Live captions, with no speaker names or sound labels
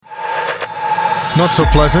Not so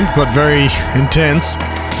pleasant, but very intense.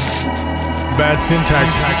 Bad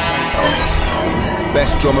syntax.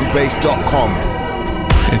 BestDrumAndBass.com.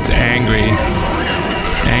 It's angry.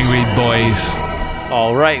 Angry boys.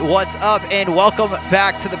 All right, what's up, and welcome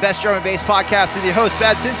back to the Best Drum and Bass Podcast with your host,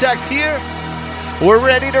 Bad Syntax here. We're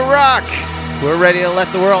ready to rock. We're ready to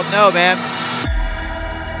let the world know, man.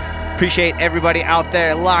 Appreciate everybody out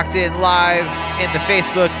there locked in live in the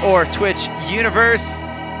Facebook or Twitch universe.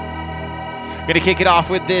 Gonna kick it off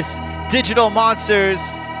with this Digital Monsters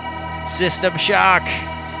System Shock.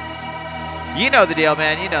 You know the deal,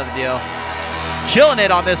 man. You know the deal. Killing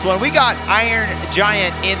it on this one. We got Iron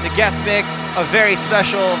Giant in the guest mix. A very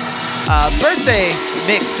special birthday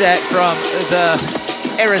mix set from the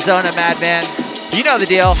Arizona Madman. You know the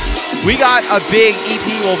deal. We got a big EP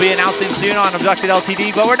we'll be announcing soon on Abducted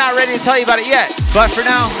LTD, but we're not ready to tell you about it yet. But for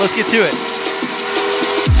now, let's get to it.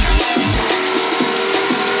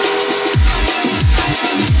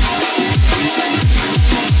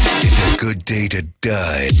 It's a good day to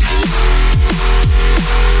die.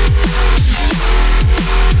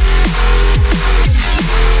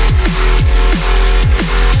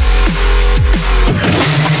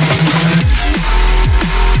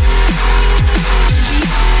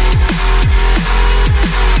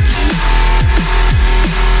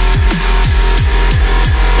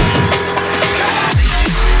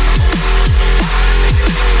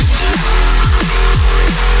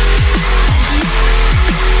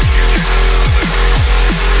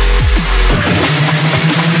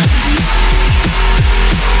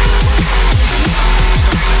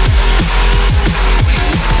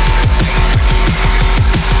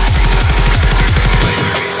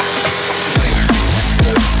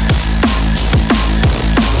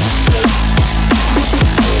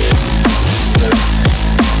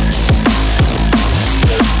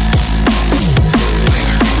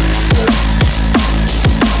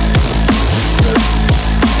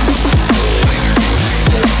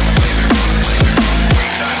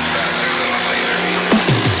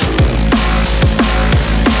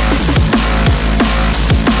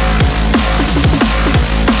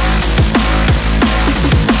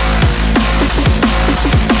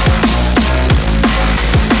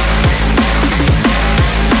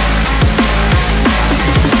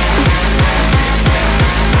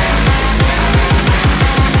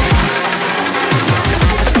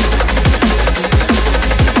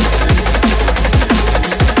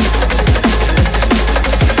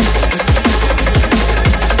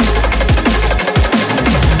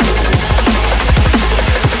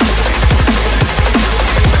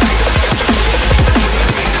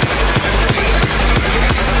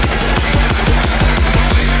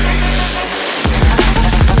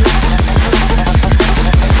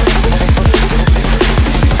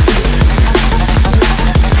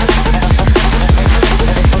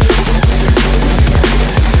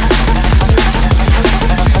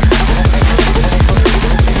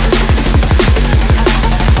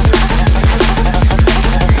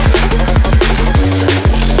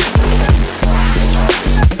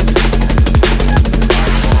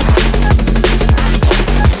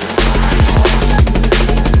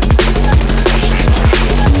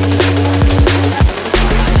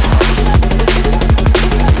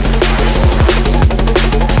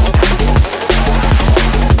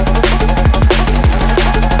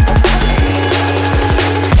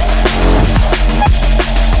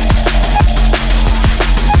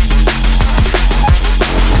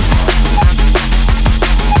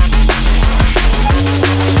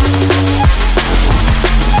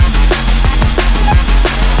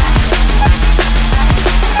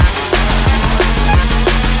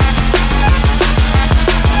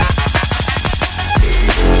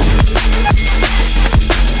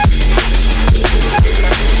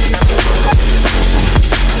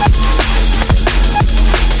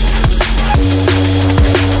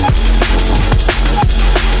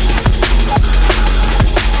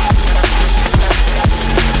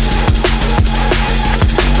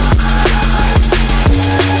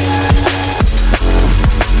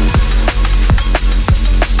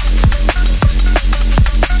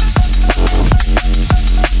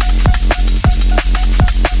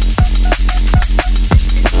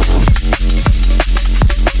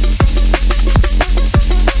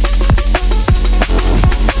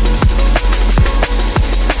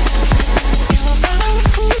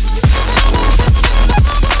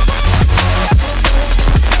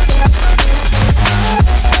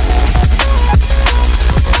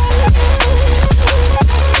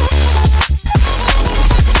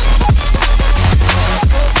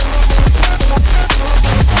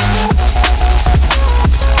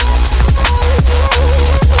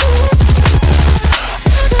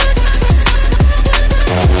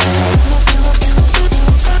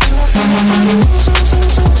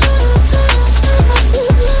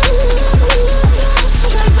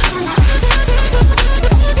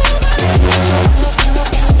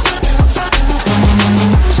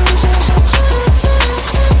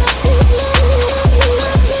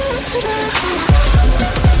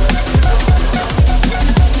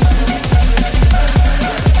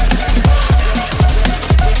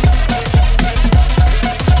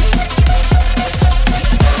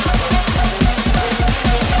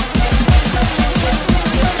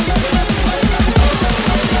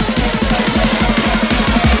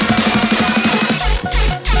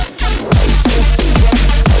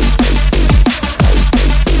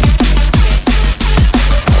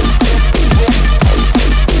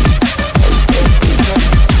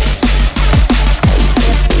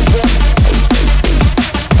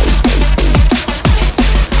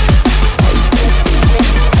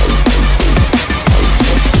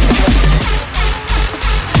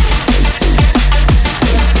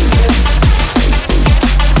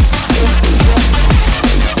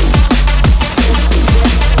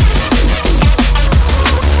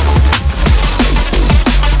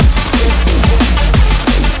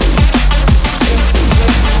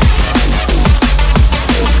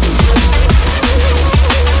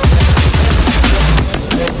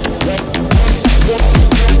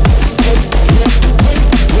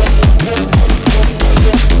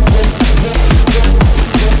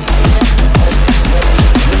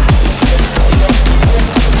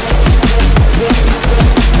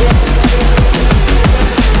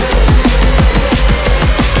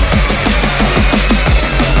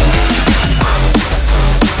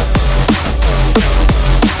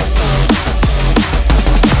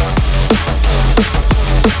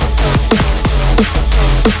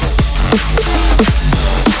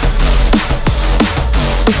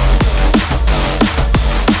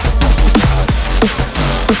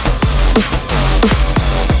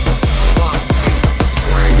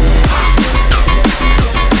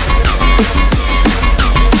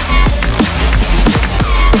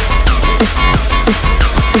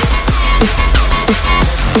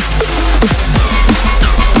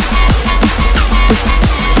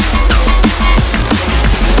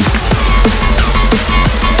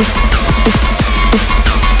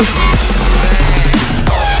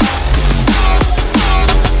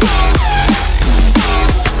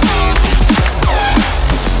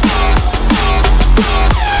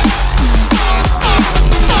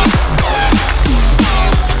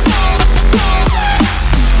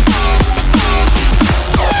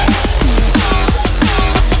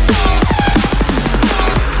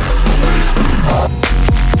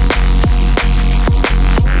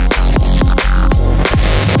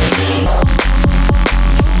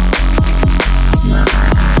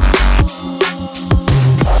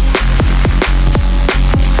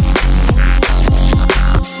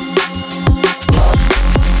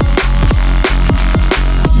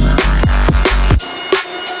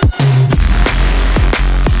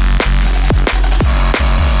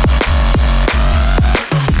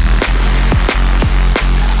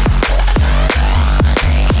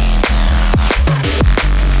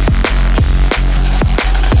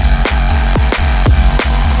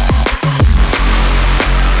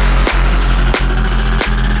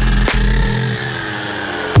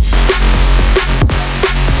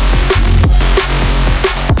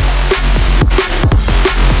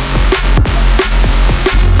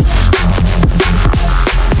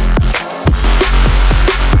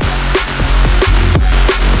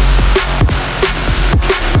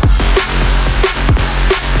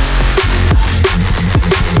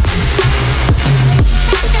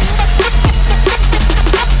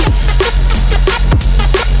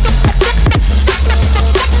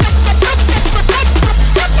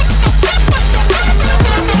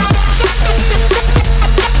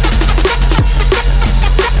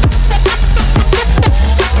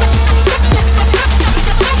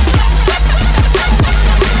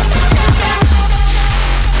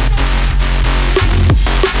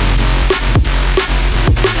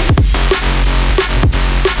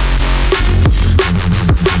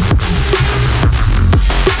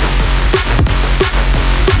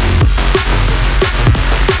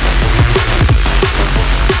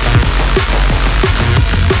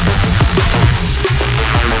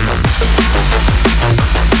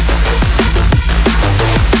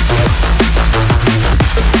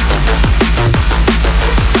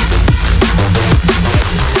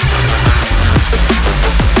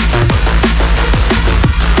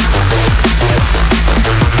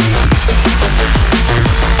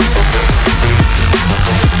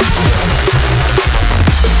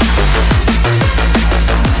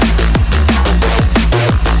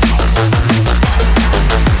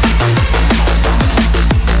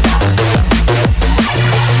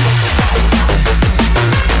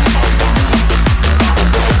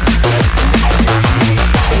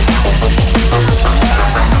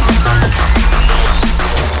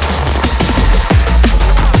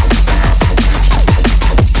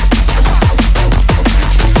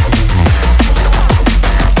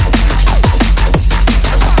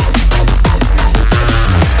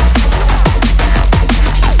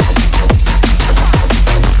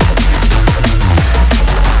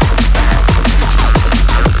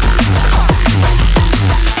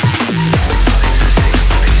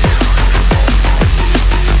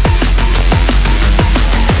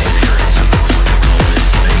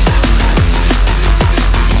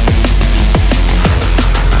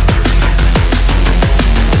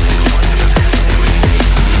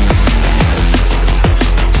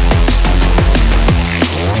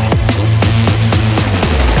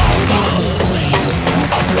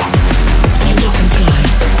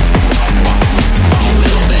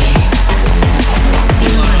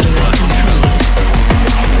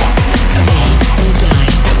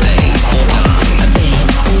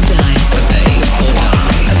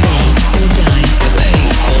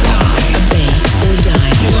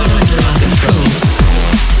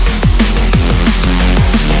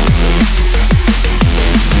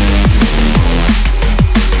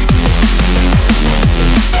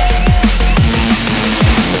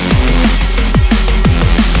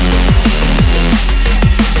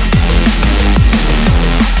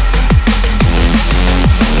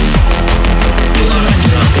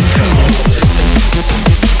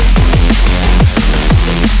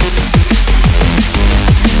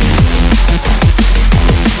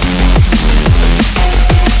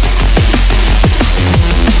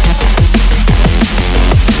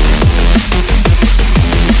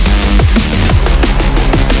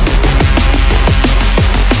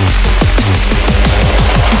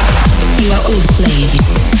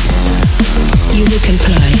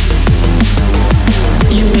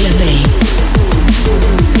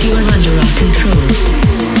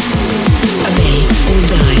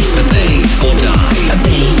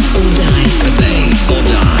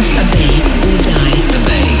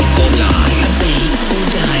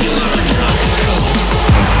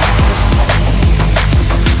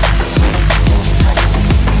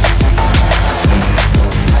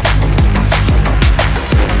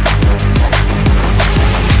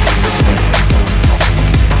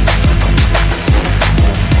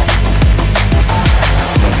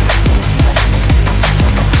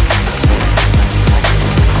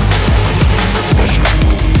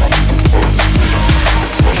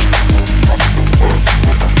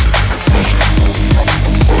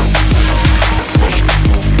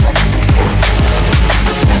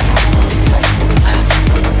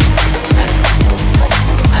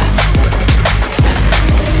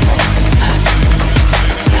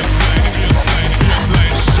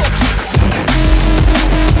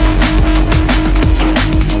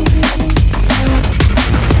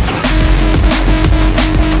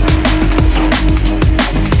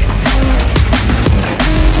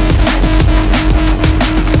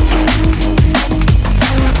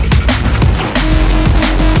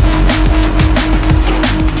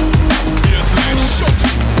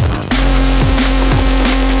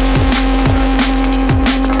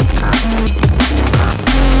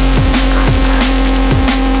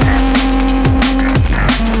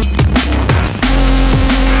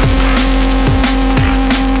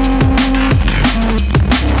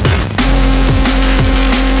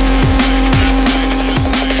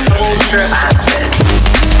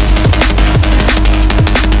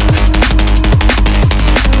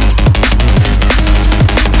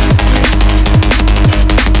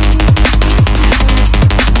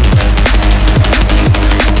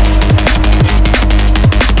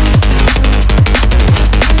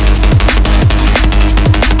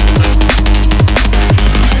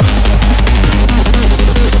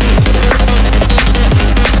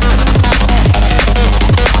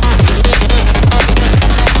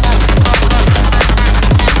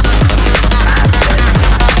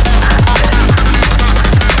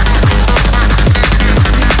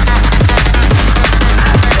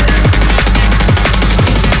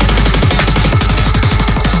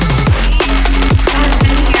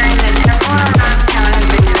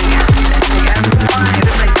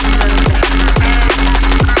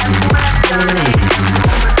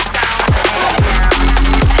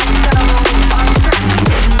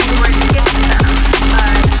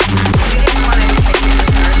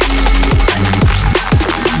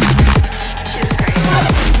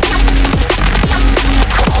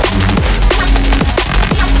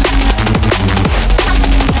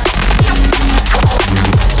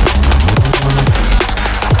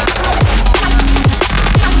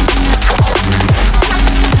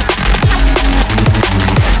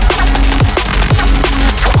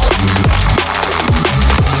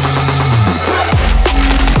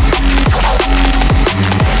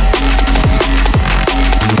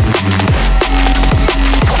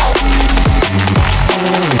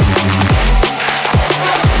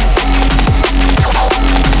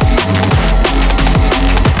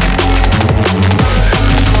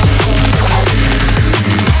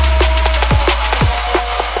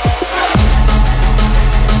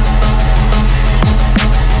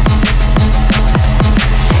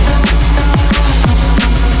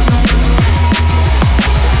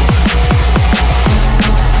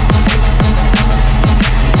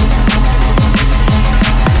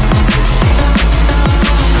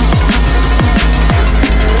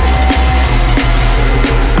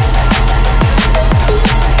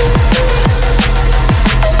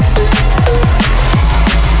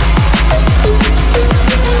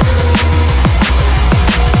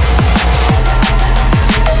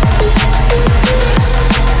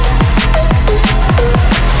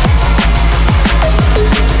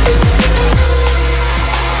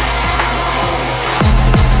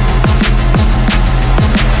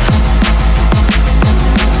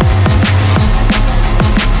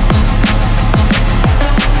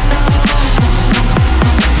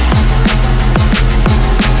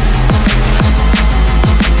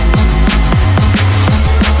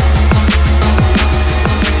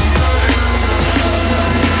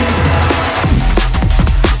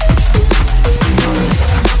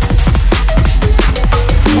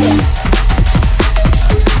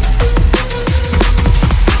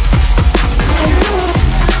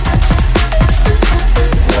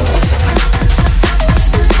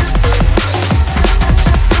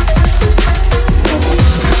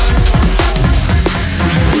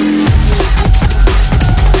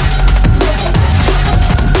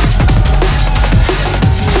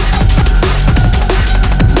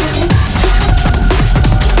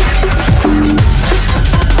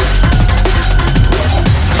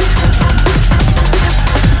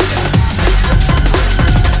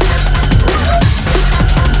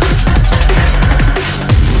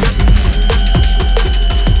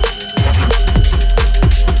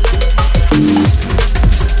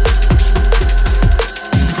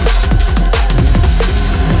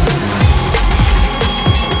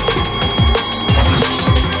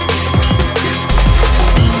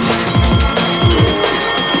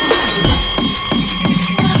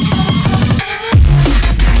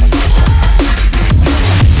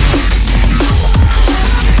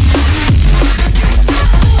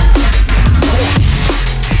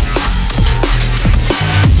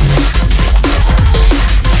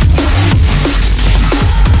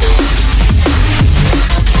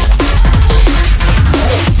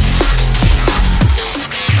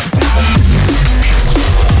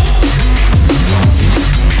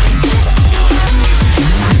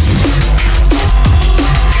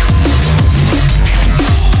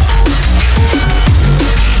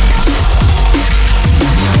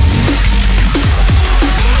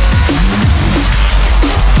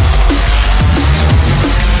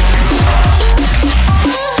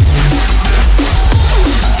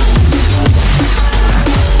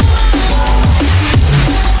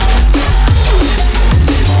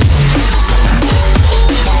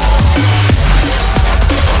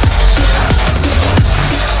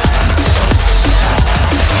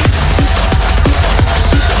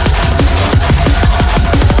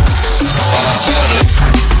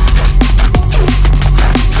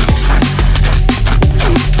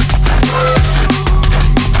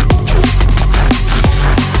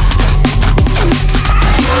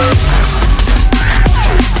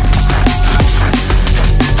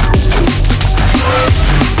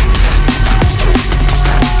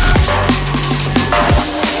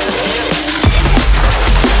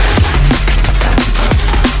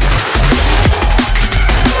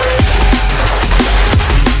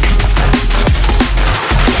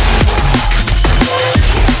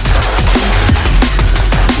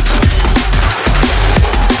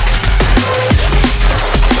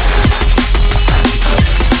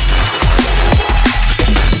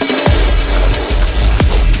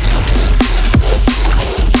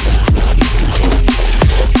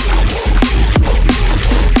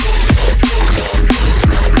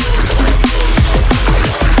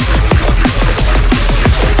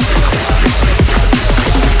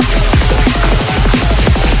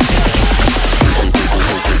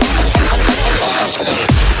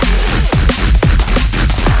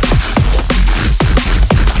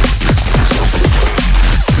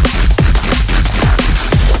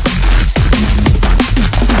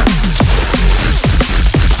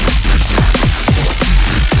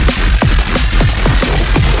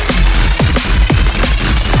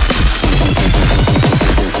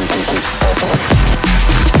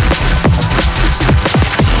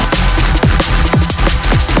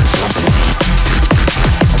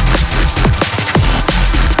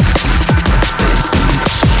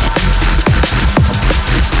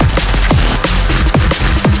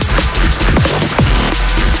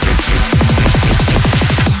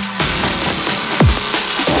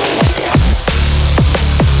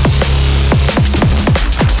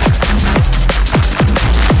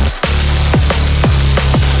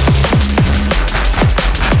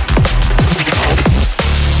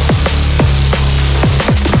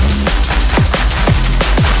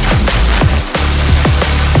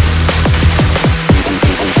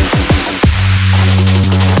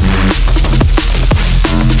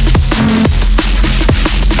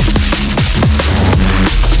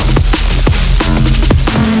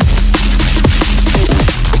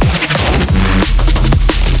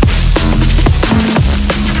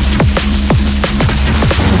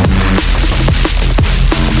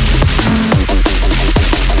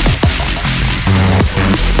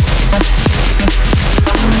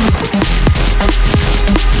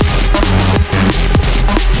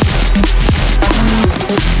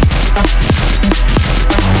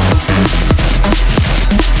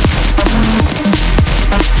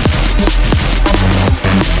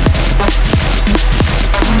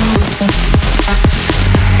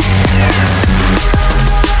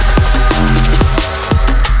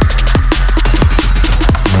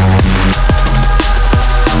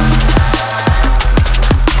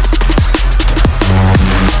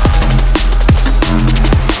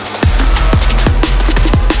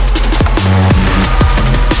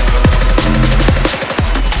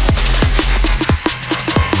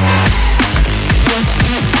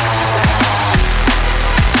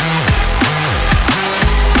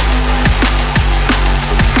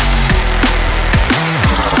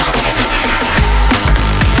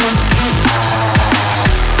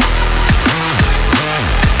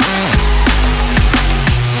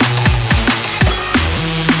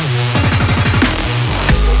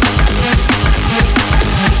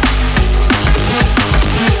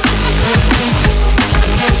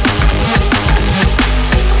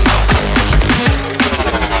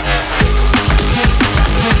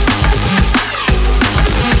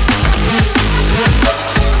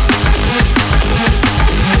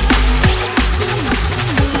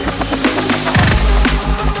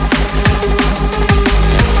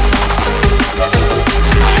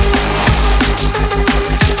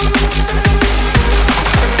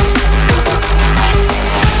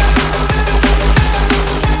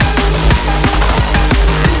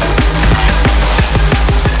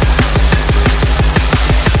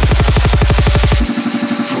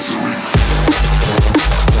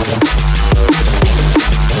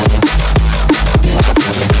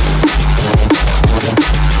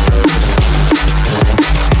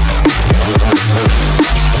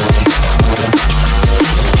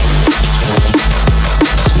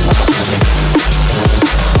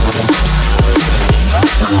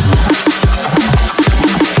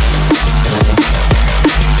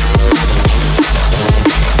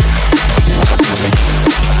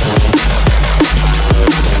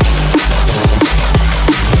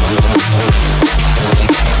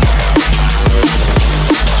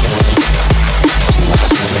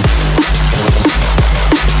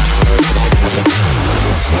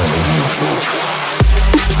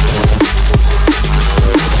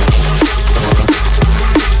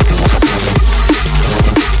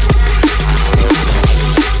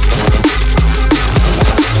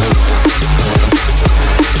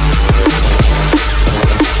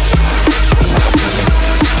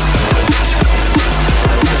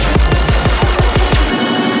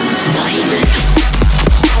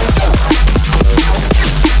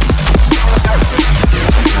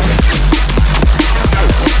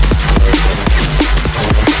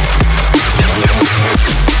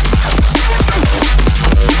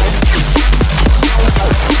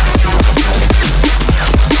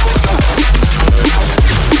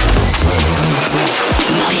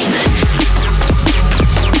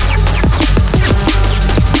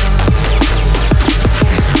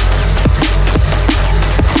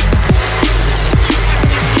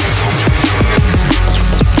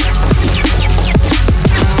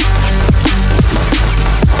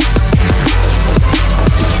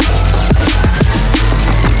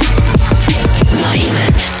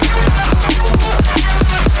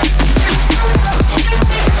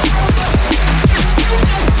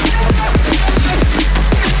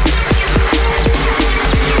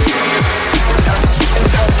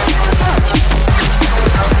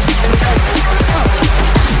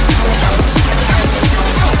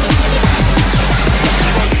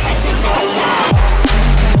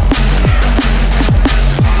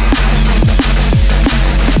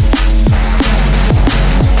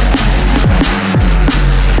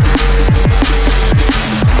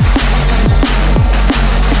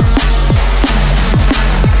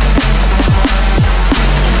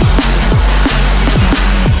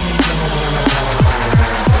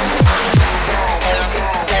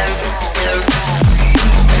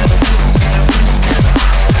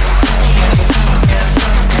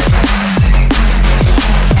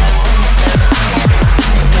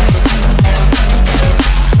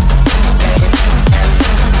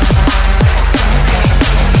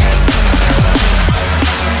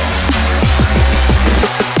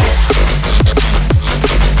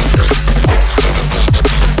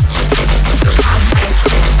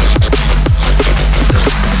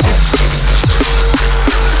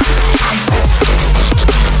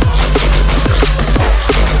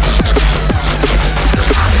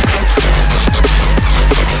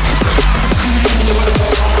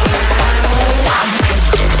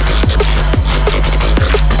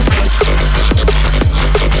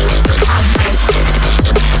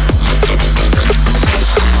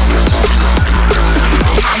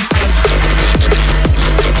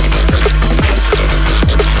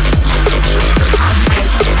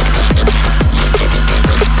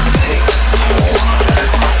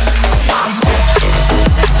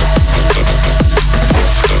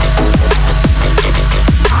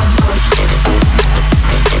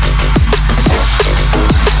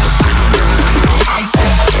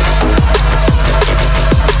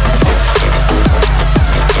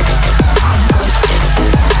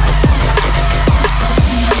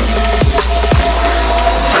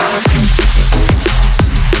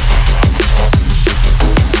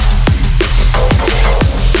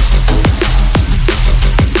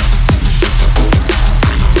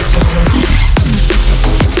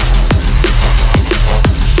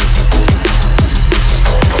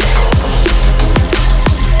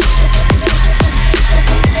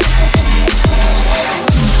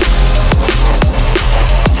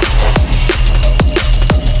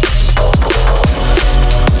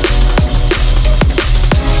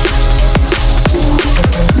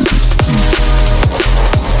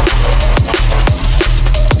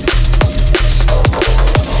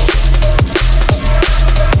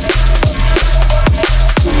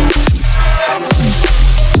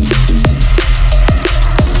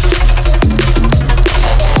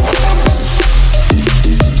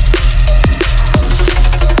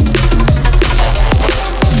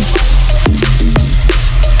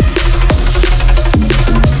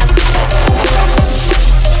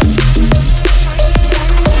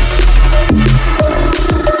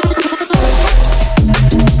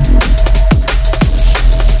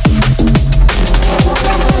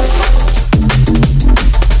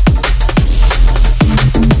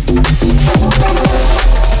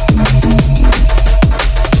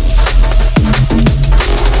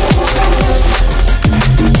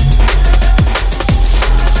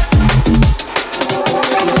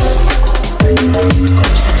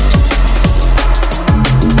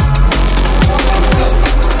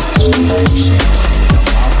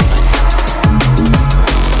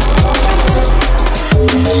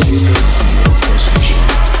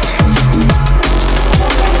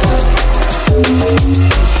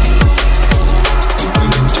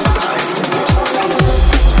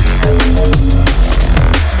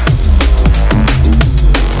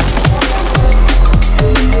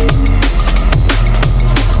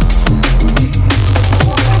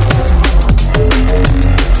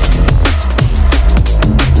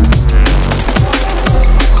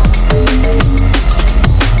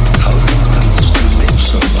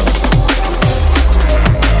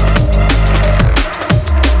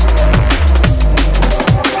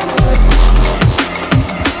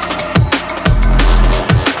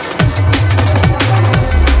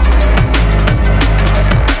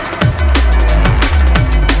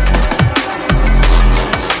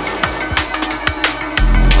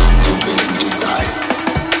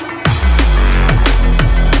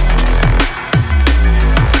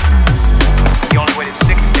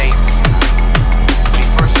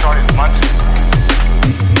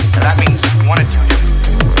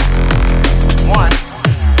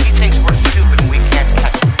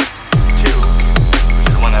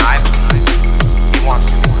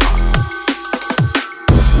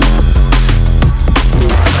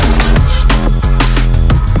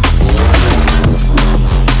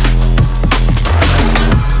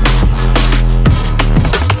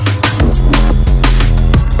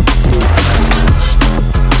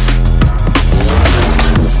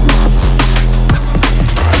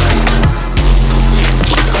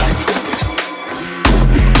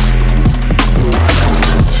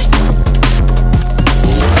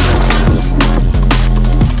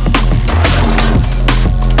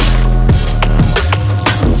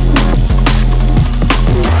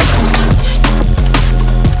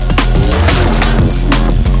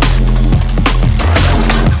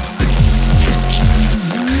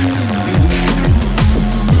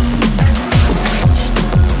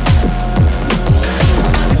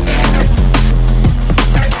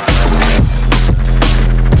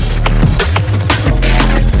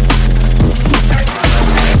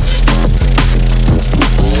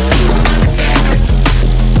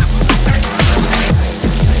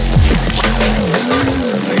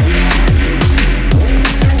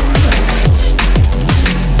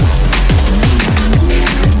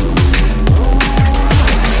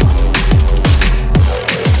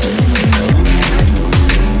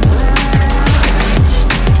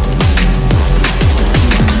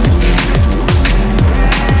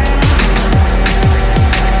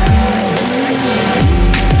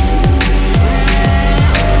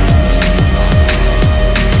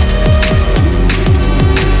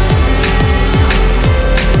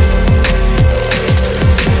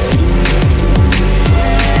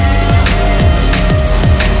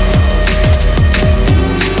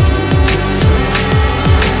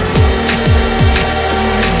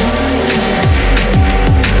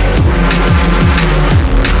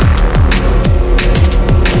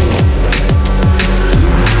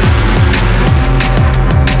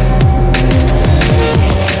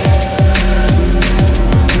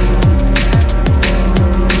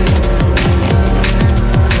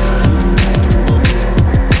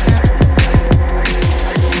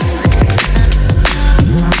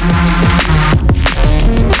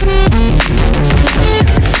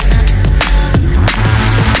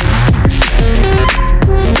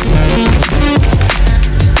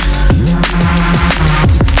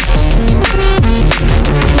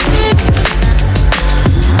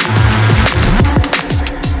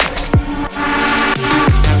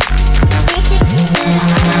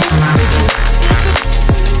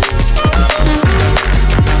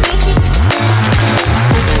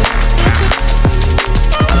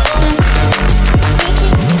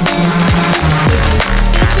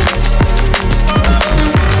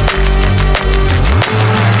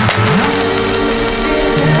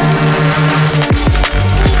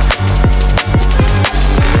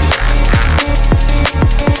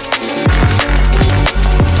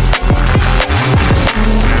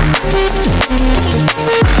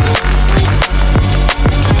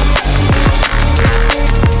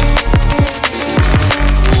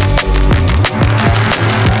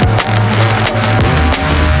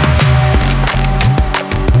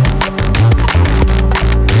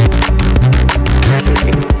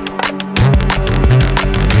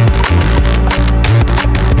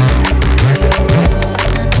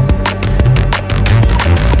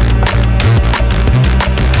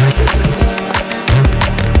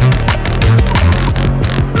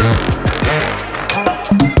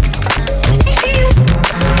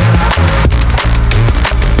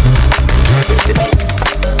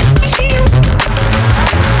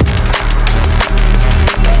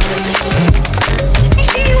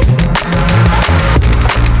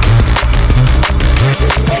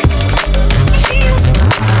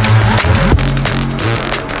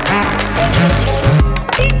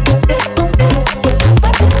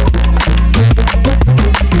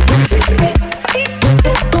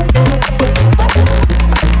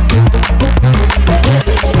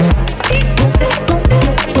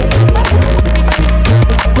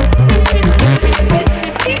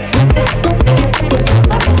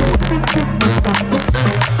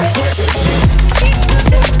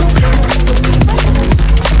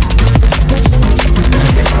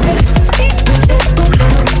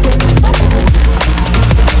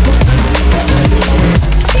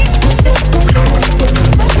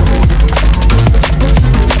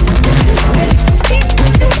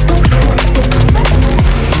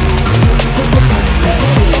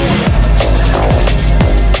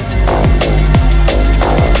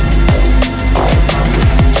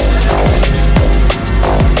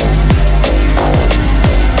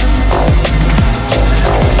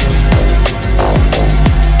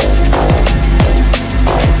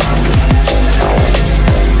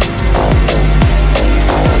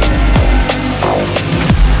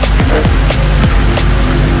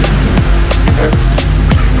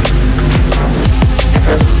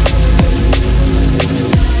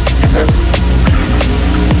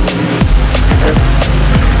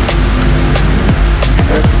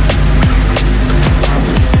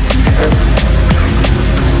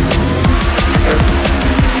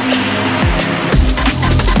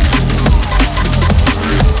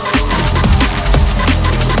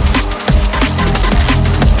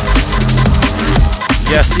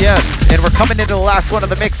 Yes, yes. And we're coming into the last one of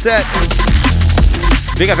the mix set.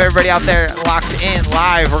 Big up everybody out there locked in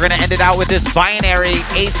live. We're going to end it out with this Binary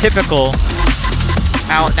Atypical.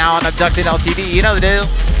 Out now on Abducted LTD. You know the deal.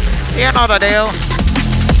 You know the deal.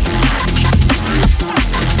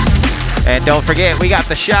 And don't forget, we got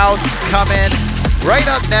the shouts coming right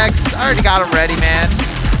up next. I already got them ready, man.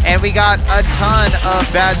 And we got a ton of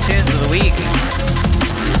bad tunes of the week.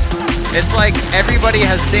 It's like everybody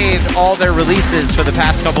has saved all their releases for the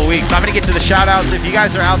past couple weeks. I'm going to get to the shout outs. If you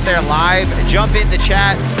guys are out there live, jump in the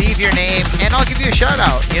chat, leave your name, and I'll give you a shout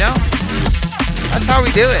out, you know? That's how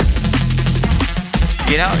we do it.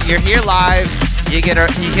 You know, you're here live, you get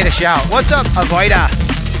a shout. What's up, Avoida?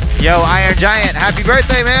 Yo, Iron Giant, happy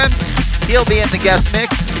birthday, man. He'll be in the guest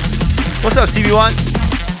mix. What's up,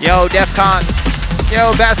 CB1? Yo, Defcon.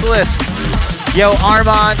 Yo, Basilisk. Yo,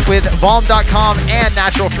 Armand with Balm.com and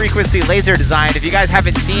Natural Frequency Laser Design. If you guys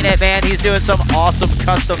haven't seen it, man, he's doing some awesome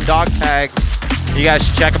custom dog tags. You guys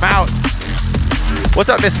should check him out. What's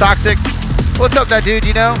up, Miss Toxic? What's up, that dude,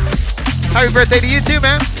 you know? Happy birthday to you too,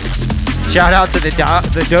 man. Shout out to the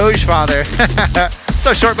Doge Father. What's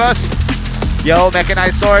up, Short Bus? Yo,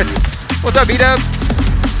 Mechanized Source. What's up, B-Dub?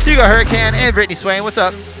 Hugo Hurricane and Brittany Swain. What's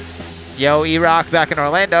up? Yo, E-Rock back in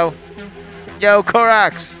Orlando. Yo,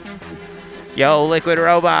 Korax. Yo, Liquid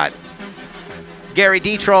Robot. Gary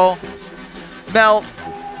D-Troll. Mel.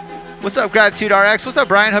 What's up, Gratitude RX? What's up,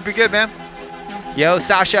 Brian? Hope you're good, man. Yo,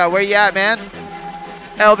 Sasha, where you at, man?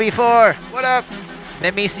 LB4. What up?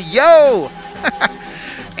 Nemisi. Yo!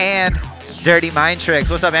 And Dirty Mind Tricks.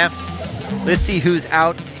 What's up, man? Let's see who's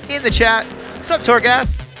out in the chat. What's up,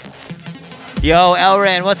 Torgas? Yo,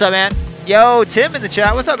 Elrin. What's up, man? Yo, Tim in the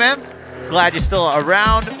chat. What's up, man? Glad you're still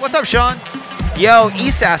around. What's up, Sean? Yo,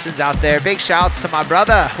 Eassassins out there. Big shouts to my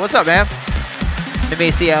brother. What's up, man?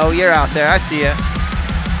 Nemesio, you're out there. I see ya.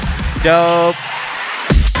 Dope.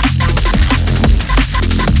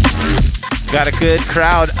 Got a good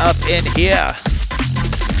crowd up in here.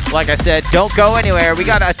 Like I said, don't go anywhere. We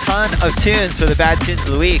got a ton of tunes for the bad tunes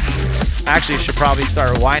of the week. Actually, should probably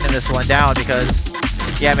start winding this one down because,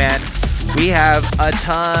 yeah, man, we have a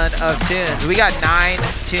ton of tunes. We got 9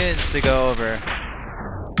 tunes to go over.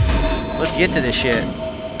 Let's get to this shit.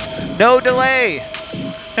 No delay.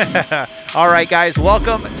 All right, guys,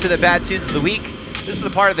 welcome to the bad tunes of the week. This is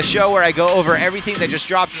the part of the show where I go over everything that just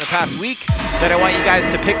dropped in the past week that I want you guys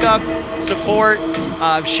to pick up, support,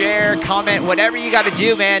 share, comment, whatever you got to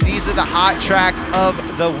do, man. These are the hot tracks of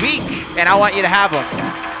the week, and I want you to have them.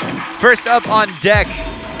 First up on deck,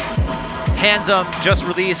 Handsome just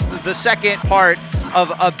released the second part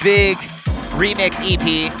of a big remix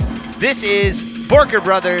EP. This is Borker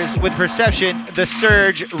Brothers with Perception, the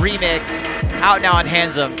Surge remix, out now on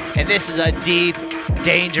Handsome, and this is a deep,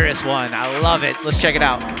 dangerous one. I love it. Let's check it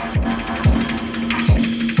out.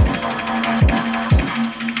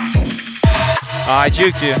 Oh, I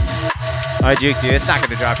juked you. It's not going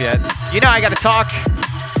to drop yet. You know I got to talk.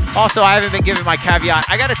 Also, I haven't been given my caveat.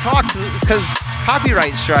 I got to talk because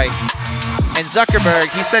copyright strike. And Zuckerberg,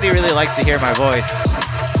 he said he really likes to hear my voice.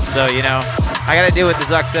 So, you know, I got to do what the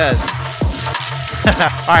Zuck says.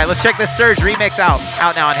 All right, let's check this Surge remix out.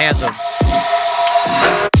 Out now on Handsome.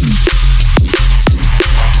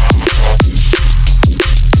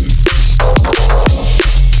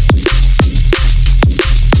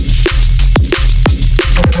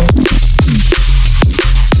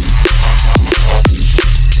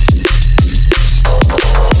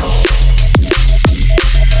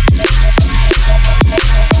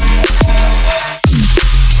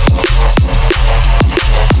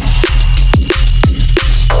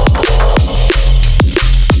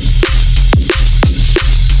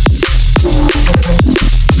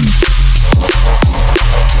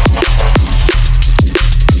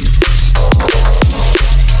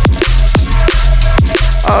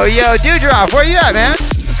 Oh, yo, Dewdrop, where you at, man?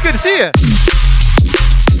 It's good to see you.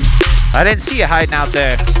 I didn't see you hiding out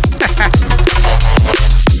there.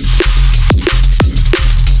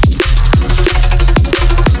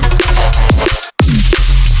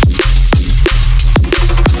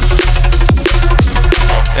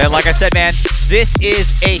 And like I said, man, this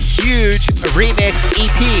is a huge remix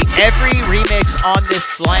EP. Every remix on this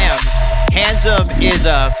slams. Handsome is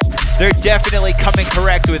they're definitely coming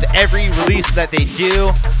correct with every release that they do.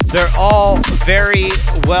 They're all very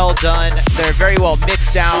well done. They're very well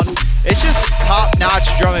mixed down. It's just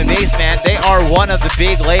top-notch drum and bass, man. They are one of the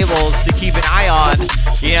big labels to keep an eye on,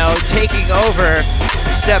 you know, taking over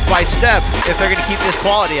step by step if they're going to keep this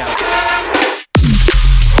quality up.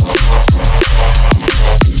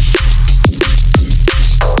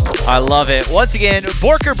 I love it. Once again,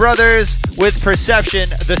 Borker Brothers with Perception,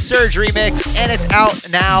 the Surge remix, and it's out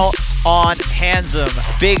now on Handsome.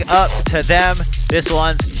 Big up to them. This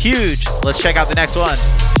one's huge. Let's check out the next one.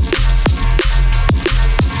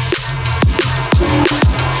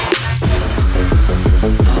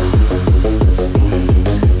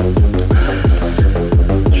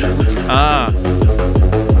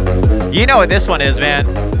 You know what this one is, man.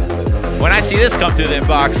 When I see this come through the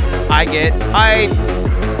inbox, I get hype.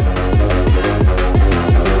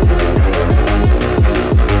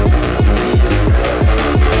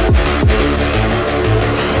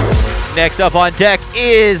 Next up on deck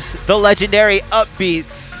is the legendary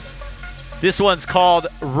Upbeats. This one's called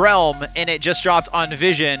Realm, and it just dropped on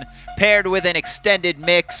Vision, paired with an extended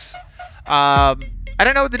mix. I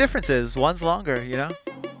don't know what the difference is. One's longer, you know?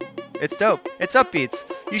 It's dope. It's Upbeats.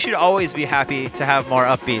 You should always be happy to have more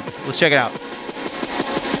Upbeats. Let's check it out.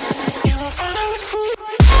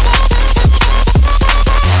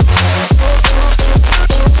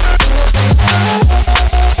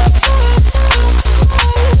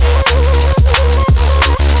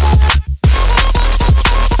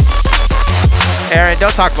 Aaron,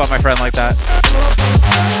 don't talk about my friend like that.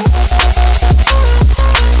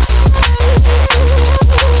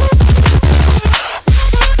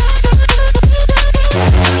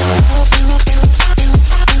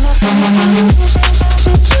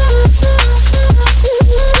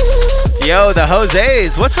 Yo, the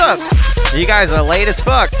Jose's, what's up? You guys are late as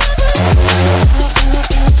fuck.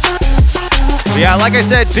 But yeah, like I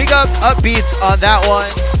said, big up Upbeats on that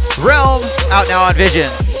one. Realm, out now on Vision.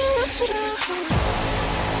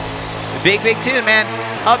 Big tune, man.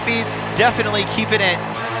 Upbeats definitely keeping it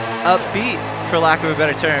upbeat, for lack of a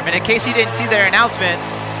better term. And in case you didn't see their announcement,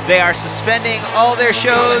 they are suspending all their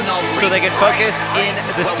shows so they can focus in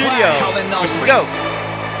the studio, which is dope.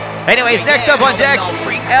 Anyways, next up on deck,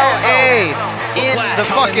 LA in the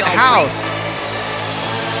fucking house.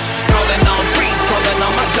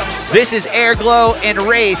 This is Airglow and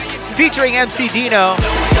Wraith featuring MC Dino.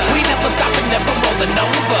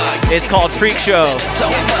 It's called Freak Show.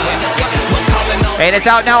 And it's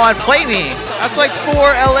out now on Play Me. That's like 4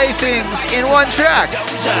 LA things in one track.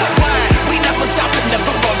 We never stop and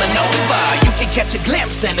never rolling over. You can catch a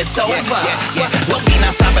glimpse and it's over. Well, we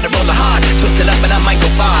not stopping to roll the hard. Twist it up and I might go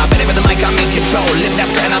far. Better with the mic, I'm in control. Lift that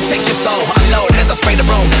skirt and I'll take your soul. Unload as I spray the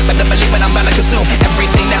room. Better believe it, I'm gonna consume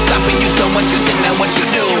everything that's stopping you. So what you think, now what you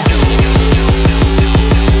do.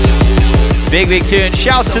 Big tune.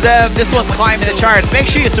 Shouts to them. This one's climbing the charts. Make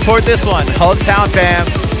sure you support this one. Hometown fam.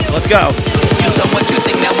 Let's go. So what you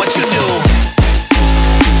think, now what you do.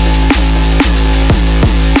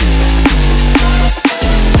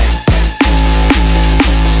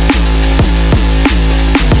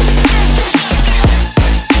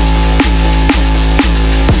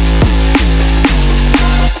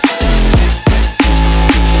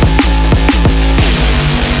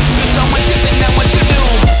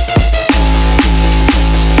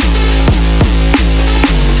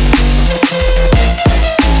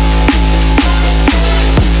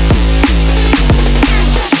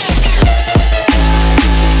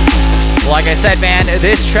 Like I said, man,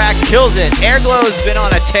 this track kills it. Airglow's been on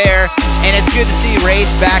a tear, and it's good to see Wraith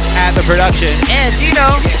back at the production. And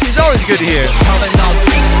Dino, he's always good to hear.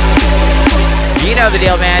 You know the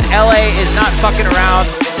deal, man. LA is not fucking around.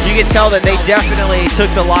 You can tell that they definitely took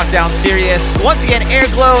the lockdown serious. Once again,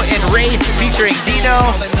 Airglow and Wraith featuring Dino.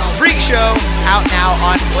 Freak Show, out now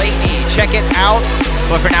on Play Me. Check it out.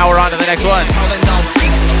 But for now, we're on to the next one.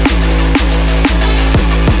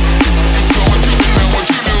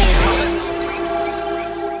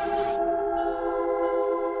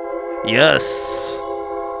 Yes.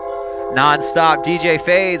 Non-stop DJ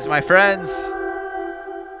fades, my friends.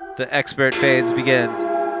 The expert fades begin.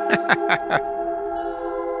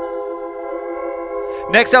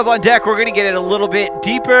 Next up on deck, we're going to get it a little bit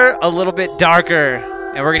deeper, a little bit darker.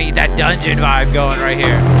 And we're going to get that dungeon vibe going right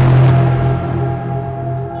here.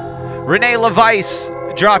 Renee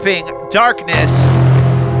LaVice dropping Darkness.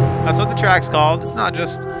 That's what the track's called. It's not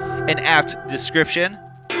just an apt description.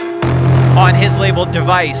 On his label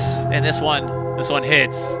Device, and this one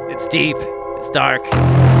hits. It's deep, it's dark,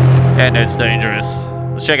 and it's dangerous.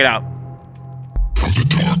 Let's check it out. From the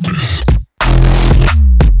darkness.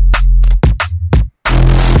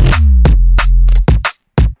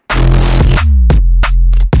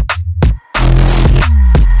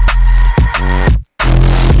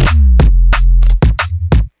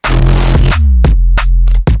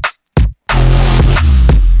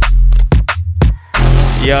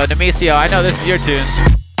 Yo, Nemecio, I know this is your tune.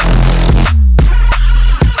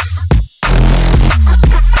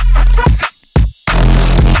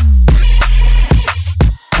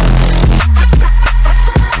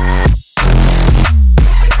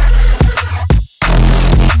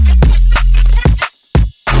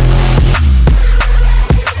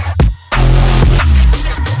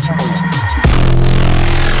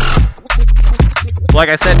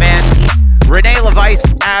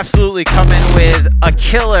 absolutely coming with a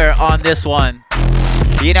killer on this one.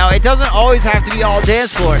 You know, it doesn't always have to be all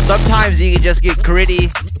dance floor. Sometimes you can just get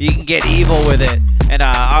gritty, you can get evil with it. And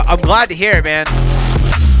I'm glad to hear it, man.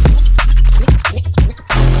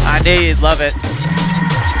 I knew you'd love it.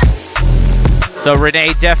 So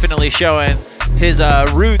Renee definitely showing his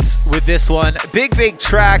roots with this one. Big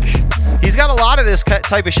track. He's got a lot of this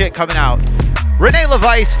type of shit coming out. Renee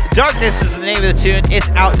LaVice, Darkness is the name of the tune. It's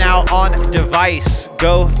out now on Device.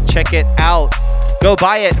 Go check it out. Go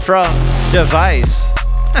buy it from Device.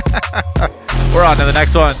 We're on to the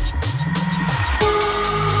next one.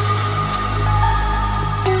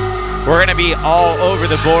 We're gonna be all over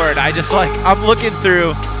the board. I'm looking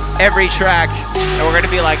through every track, and we're gonna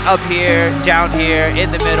be like up here, down here, in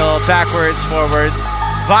the middle, backwards, forwards.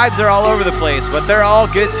 Vibes are all over the place, but they're all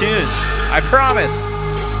good tunes. I promise.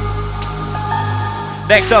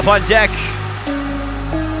 Next up on deck,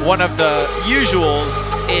 one of the usuals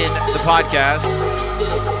in the podcast,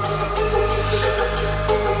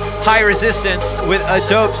 High Resistance with a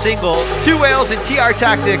dope single, Two Whales and TR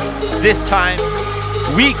Tactics. This time,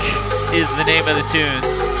 Weak is the name of the tunes.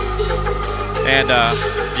 And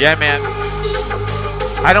yeah, man,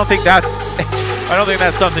 I don't think that's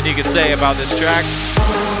something you could say about this track,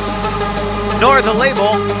 nor the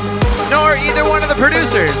label, nor either one of the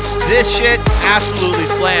producers. This shit absolutely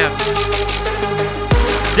slams.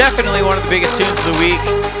 Definitely one of the biggest tunes of the week.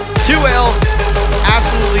 Two Whales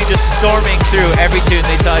absolutely just storming through every tune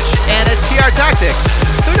they touch, and it's TR Tactics.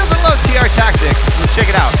 Who doesn't love TR Tactics? Let's check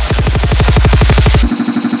it out.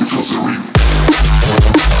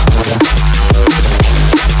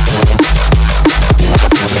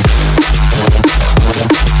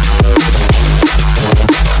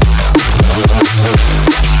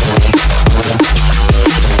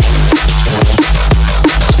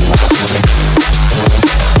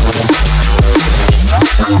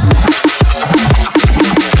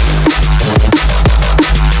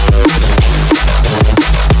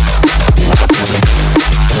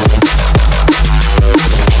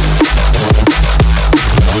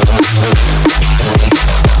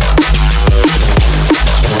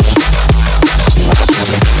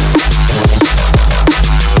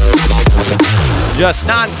 Just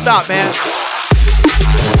non-stop, man.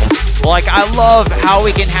 Like, I love how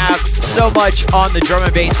we can have so much on the drum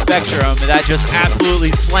and bass spectrum that just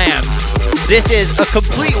absolutely slams. This is a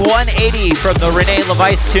complete 180 from the Renee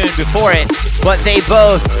LaVice tune before it, but they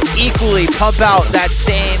both equally pump out that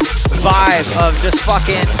same vibe of just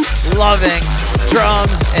fucking loving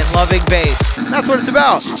drums and loving bass. That's what it's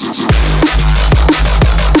about.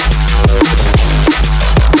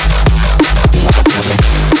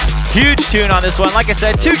 Huge tune on this one. Like I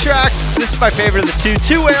said, 2 tracks. This is my favorite of the two.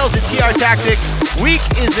 Two Whales and TR Tactics. Weak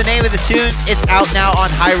is the name of the tune. It's out now on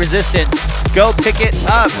High Resistance. Go pick it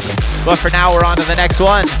up. But for now, we're on to the next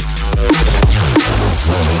one.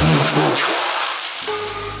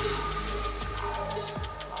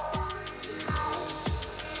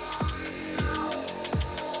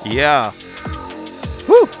 Yeah.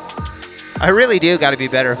 Woo. I really do got to be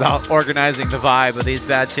better about organizing the vibe of these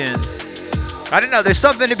bad tunes. I don't know, there's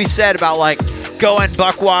something to be said about like going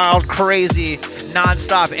buck wild, crazy,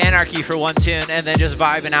 non-stop anarchy for one tune and then just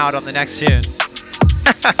vibing out on the next tune.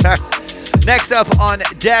 Next up on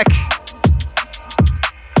deck,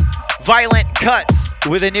 Violent Cuts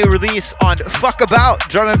with a new release on Fuck About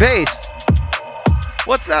Drum and Bass.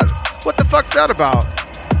 What's that? What the fuck's that about?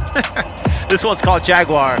 This one's called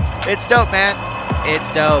Jaguar. It's dope, man. It's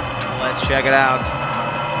dope. Let's check it out.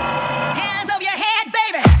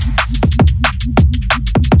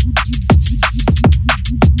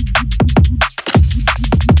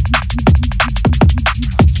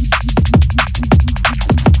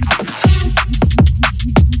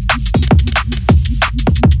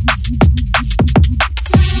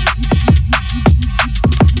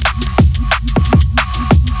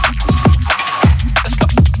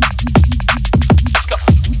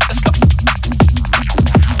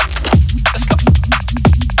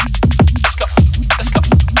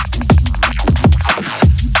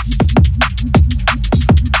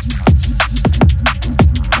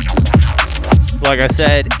 Like I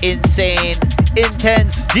said, insane,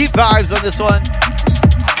 intense, deep vibes on this one.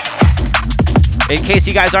 In case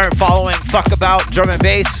you guys aren't following Fuck About Drum and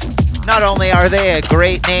Bass, not only are they a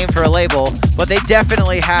great name for a label, but they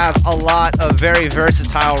definitely have a lot of very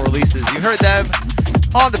versatile releases. You heard them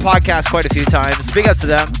on the podcast quite a few times. Big up to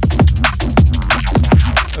them.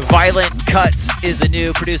 Violent Cuts is a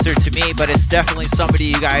new producer to me, but it's definitely somebody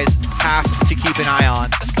you guys have to keep an eye on.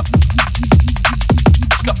 Let's go.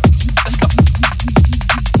 Let's go. Let's go.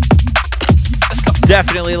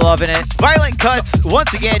 Definitely loving it. Violent Cuts,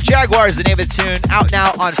 once again, Jaguar is the name of the tune. Out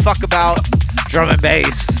now on Fuck About Drum and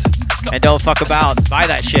Bass. And don't fuck about, buy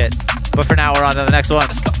that shit. But for now, we're on to the next one.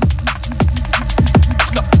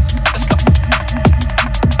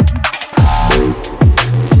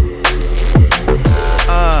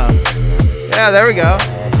 Yeah, there we go.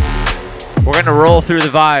 We're gonna roll through the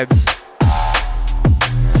vibes.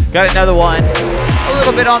 Got another one, a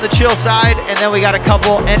little bit on the chill side, and then we got a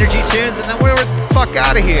couple energy tunes, and then we're the fuck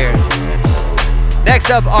out of here. Next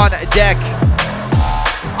up on deck,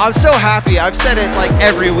 I'm so happy. I've said it like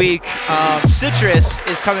every week. Citrus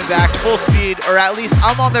is coming back full speed, or at least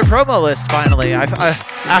I'm on their promo list finally.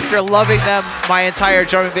 After loving them my entire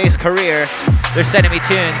drum and bass career, they're sending me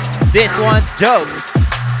tunes. This one's dope.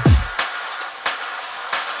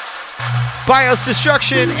 Bios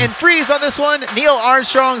Destruction and Freeze on this one. Neil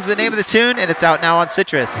Armstrong's the name of the tune, and it's out now on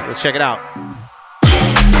Citrus. Let's check it out.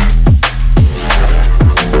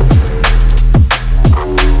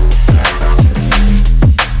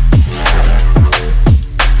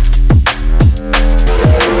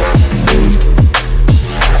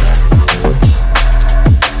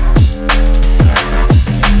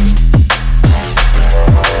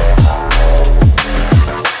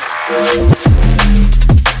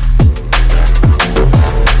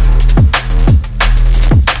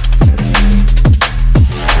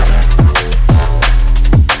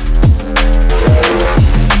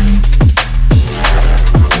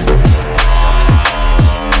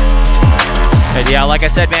 Yeah, like I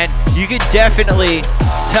said, man, you could definitely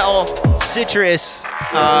tell Citrus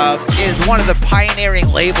is one of the pioneering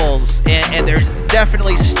labels, and they're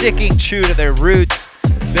definitely sticking true to their roots.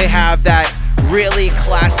 They have that really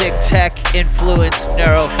classic tech influenced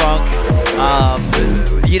neurofunk.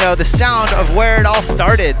 You know, the sound of where it all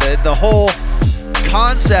started, the whole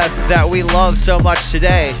concept that we love so much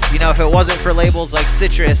today. You know, if it wasn't for labels like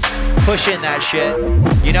Citrus pushing that shit,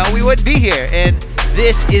 you know, we wouldn't be here. And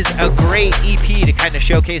this is a great EP to kind of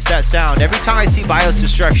showcase that sound. Every time I see Bios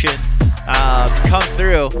Destruction come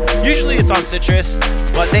through, usually it's on Citrus,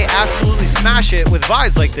 but they absolutely smash it with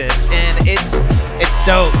vibes like this, and it's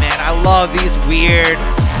dope, man. I love these weird,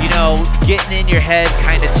 you know, getting in your head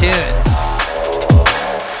kind of tunes.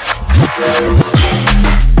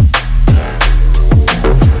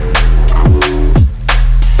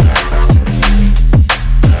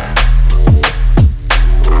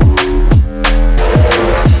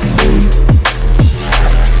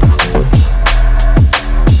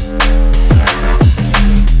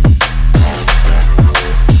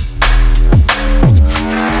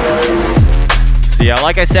 Yeah,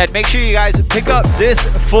 like I said, make sure you guys pick up this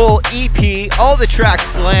full EP. All the tracks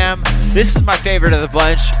slam. This is my favorite of the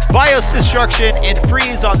bunch. Bios Destruction and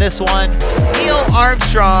Freeze on this one. Neil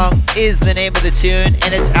Armstrong is the name of the tune,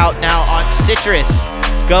 and it's out now on Citrus.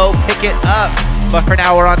 Go pick it up. But for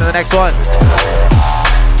now, we're on to the next one.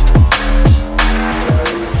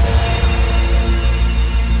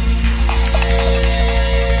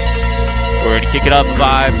 We're going to kick it up a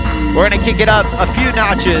vibe. We're going to kick it up a few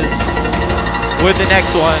notches with the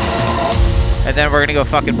next one, and then we're gonna go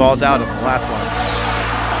fucking balls out on the last one.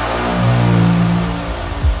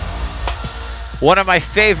 One of my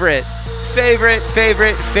favorite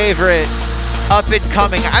up and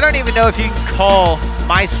coming. I don't even know if you can call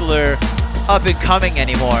Meisler up and coming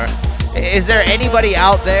anymore. Is there anybody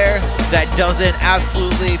out there that doesn't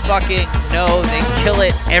absolutely fucking know they kill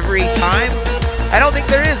it every time? I don't think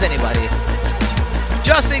there is anybody.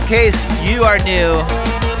 Just in case you are new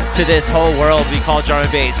to this whole world we call drum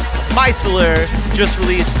and bass, Meisler just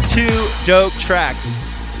released 2 dope tracks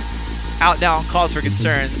out now on Cause for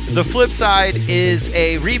Concern. The flip side is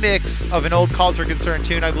a remix of an old Cause for Concern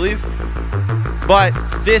tune, I believe. But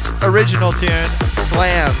this original tune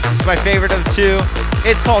slams. It's my favorite of the 2.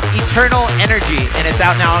 It's called Eternal Energy, and it's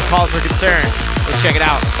out now on Cause for Concern. Let's check it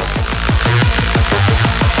out.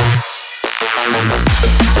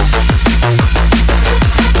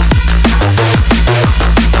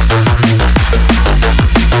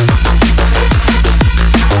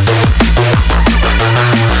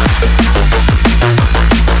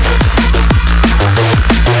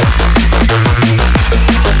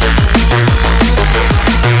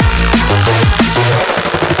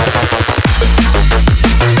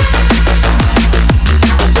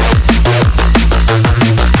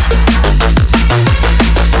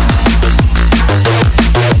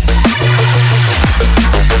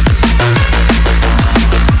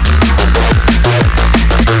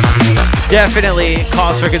 Definitely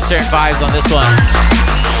Cause for Concern vibes on this one.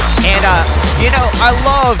 And,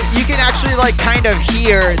 you can actually like kind of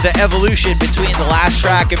hear the evolution between the last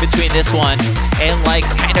track and between this one, and like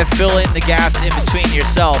kind of fill in the gaps in between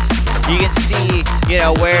yourself. You can see,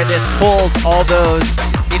 where this pulls all those,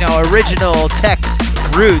 original tech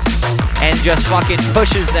roots and just fucking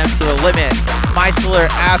pushes them to the limit. Meisler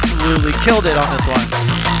absolutely killed it on this one.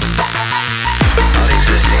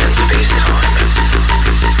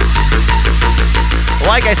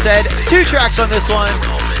 Like I said, 2 tracks on this one.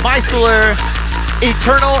 Meisler,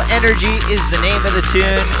 Eternal Energy is the name of the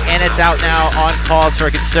tune, and it's out now on Cause for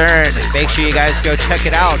Concern. Make sure you guys go check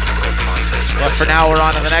it out. But for now, we're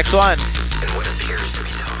on to the next one.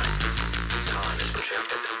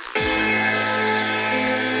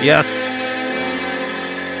 Yes.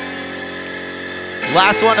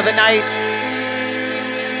 Last one of the night.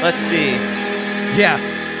 Let's see. Yeah.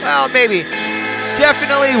 Well, maybe.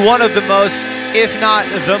 Definitely one of the most, if not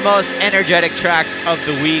the most energetic tracks of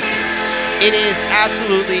the week. It is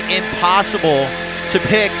absolutely impossible to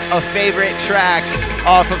pick a favorite track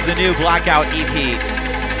off of the new Blackout EP.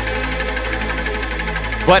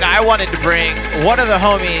 But I wanted to bring one of the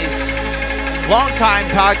homies, longtime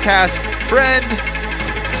podcast friend,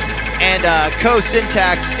 and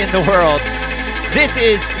co-Syntax in the world. This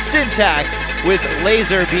is Syntax with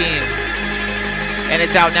Laser Beam. And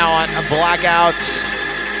it's out now on Blackout.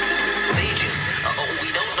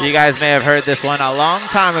 You guys may have heard this one a long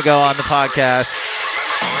time ago on the podcast.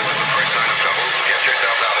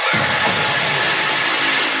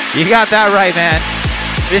 You got that right, man.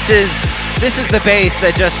 This is the bass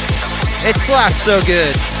that just, it slaps so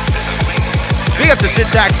good. Big up to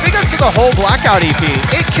Syntax. Big up to the whole Blackout EP.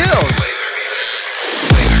 It kills.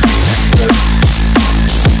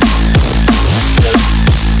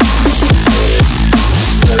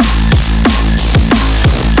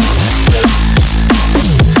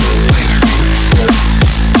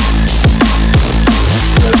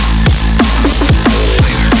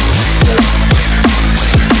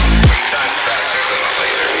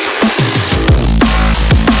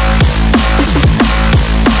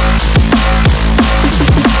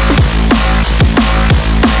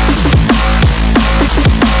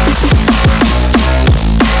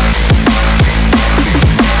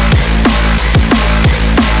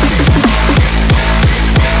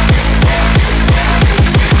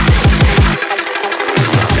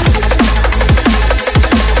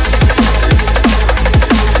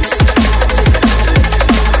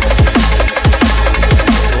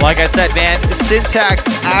 Like I said, man, Syntax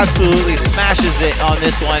absolutely smashes it on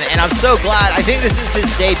this one, and I'm so glad. I think this is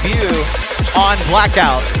his debut on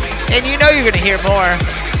Blackout, and you're going to hear more.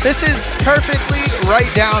 This is perfectly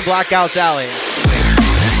right down Blackout's alley.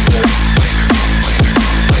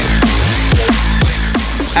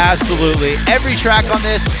 Absolutely. Every track on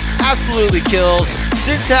this absolutely kills.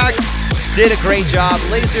 Syntax did a great job.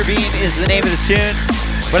 Laser Beam is the name of the tune.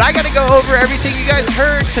 But I got to go over everything you guys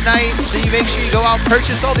heard tonight, so you make sure you go out and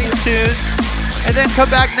purchase all these tunes, and then come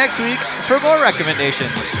back next week for more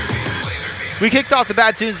recommendations. We kicked off the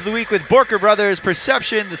Bad Tunes of the Week with Borker Brothers,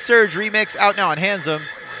 Perception, the Surge remix, out now on Handsome.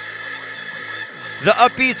 The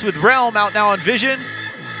Upbeats with Realm, out now on Vision.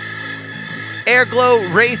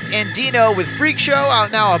 Airglow, Wraith, and Dino with Freak Show, out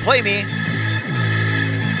now on Play Me.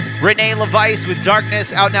 Renee LeVice with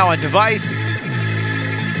Darkness, out now on Device.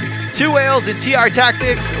 Two Whales and TR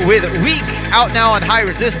Tactics with Weak, out now on High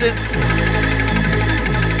Resistance.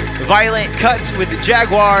 Violent Cuts with the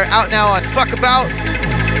Jaguar, out now on Fuck About.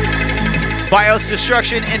 Bios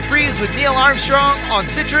Destruction and Freeze with Neil Armstrong on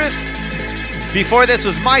Citrus. Before this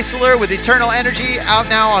was Meisler with Eternal Energy, out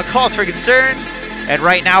now on Cause for Concern. And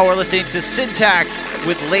right now we're listening to Syntax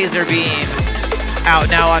with Laser Beam, out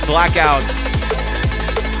now on Blackout.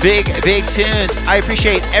 Big tunes. I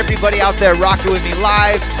appreciate everybody out there rocking with me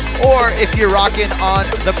live, or if you're rocking on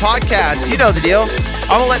the podcast. You know the deal.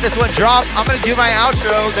 I'm going to let this one drop. I'm going to do my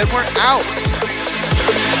outro, then we're out.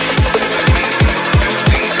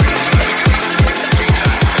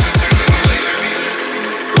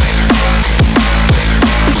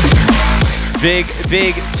 Big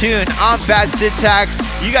tune. I'm Bad Syntax.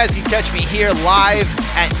 You guys can catch me here live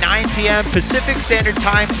at 9 p.m. Pacific Standard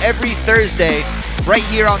Time every Thursday, right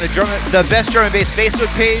here on the Best Drum and Bass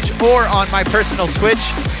Facebook page, or on my personal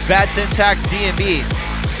Twitch, Bad Syntax DMB.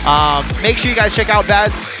 Make sure you guys check out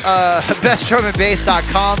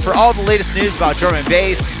bestdrumandbass.com for all the latest news about drum and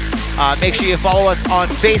bass. Make sure you follow us on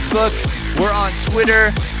Facebook. We're on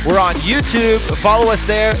Twitter. We're on YouTube. Follow us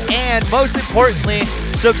there. And most importantly,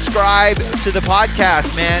 subscribe to the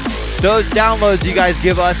podcast, man. Those downloads you guys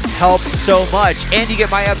give us help so much. And you get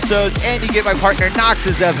my episodes, and you get my partner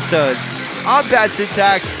Nox's episodes. I'm Bad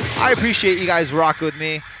Syntax. I appreciate you guys rocking with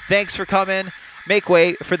me. Thanks for coming. Make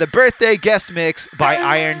way for the birthday guest mix by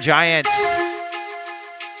Iron Giant.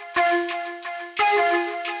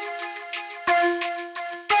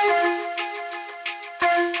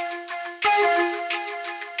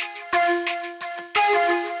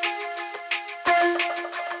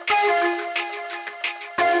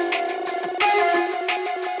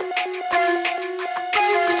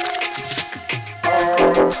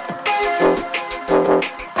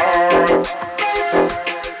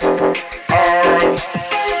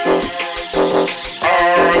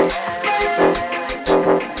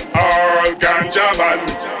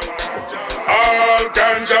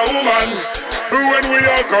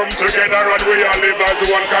 Come together and we all live as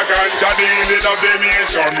one Kaganja, the healing of the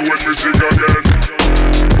nation when we sing again.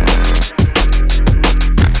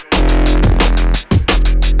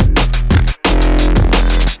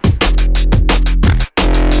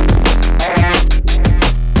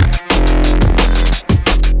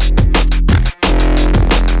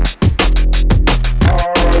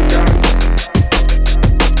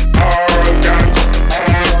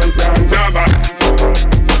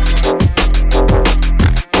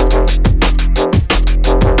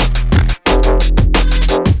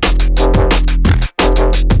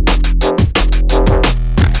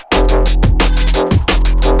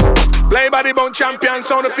 Champion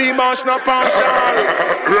sound of the march not partial.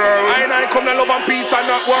 I come to love and peace and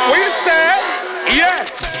not war. What you say? Yeah.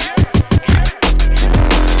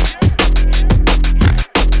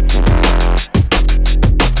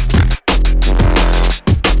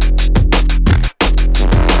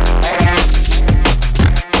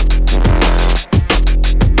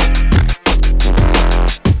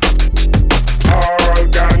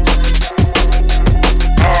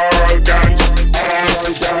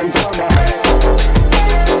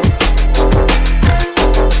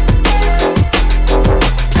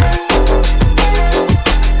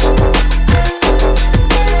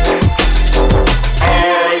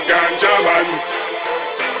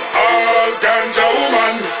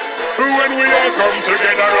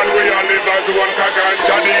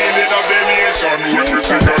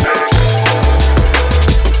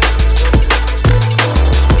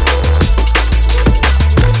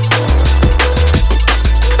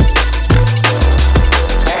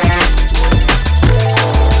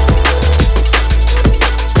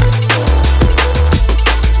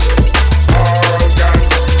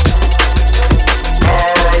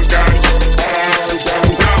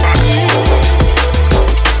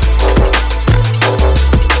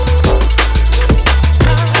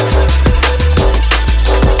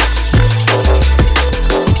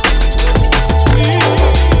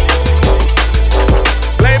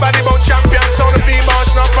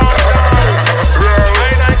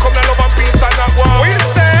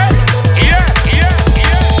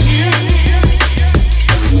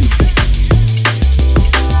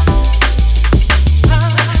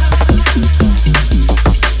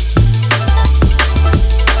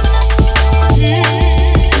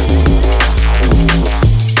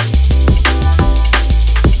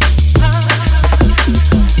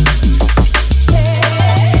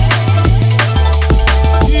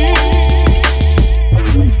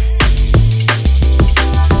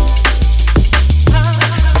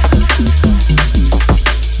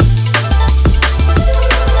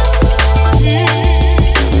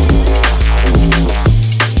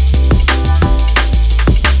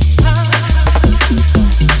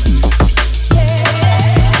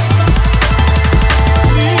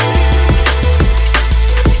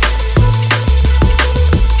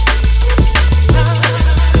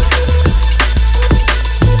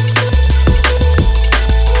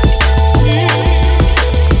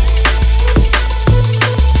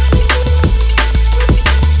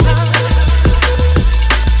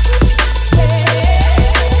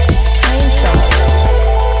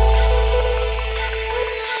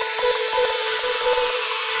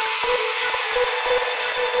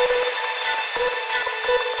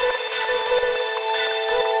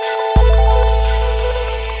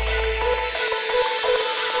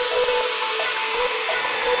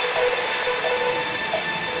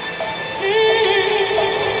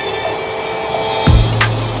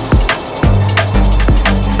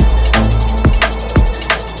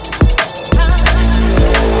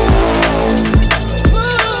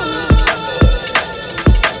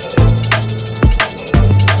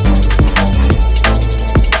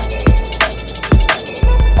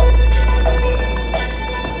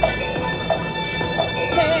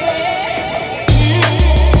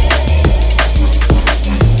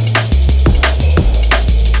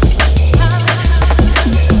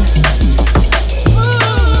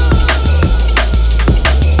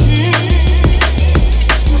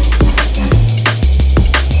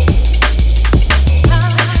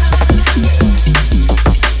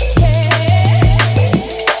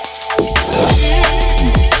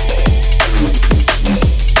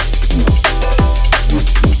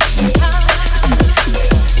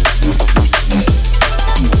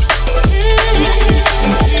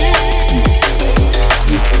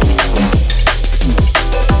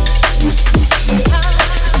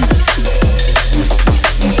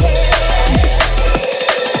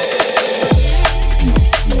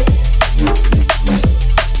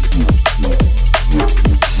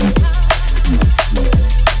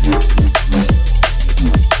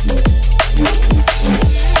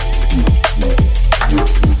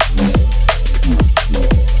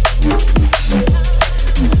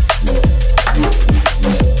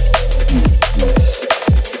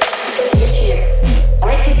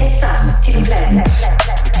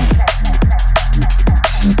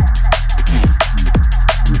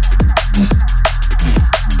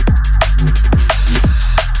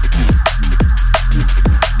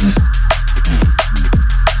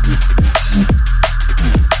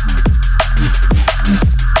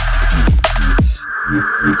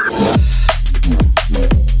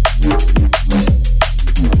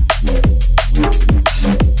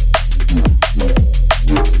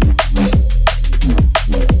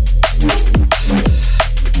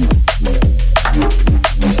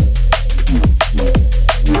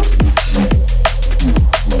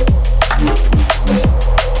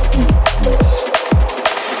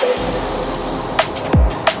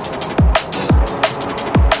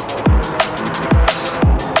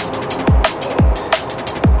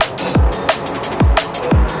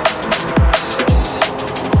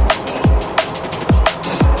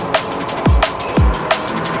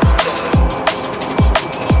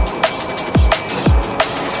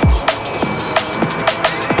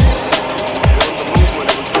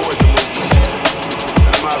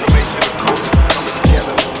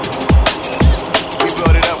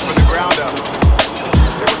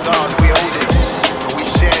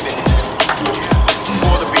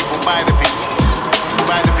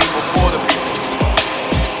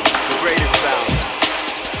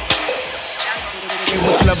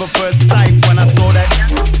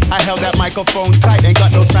 Microphone tight, ain't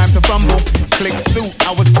got no time to fumble. Click suit,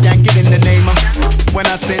 I was skanking in the name of. When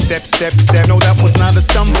I said step, step, step, no, that was not a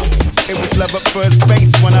stumble. It was love at first base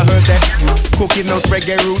when I heard that. Cooking those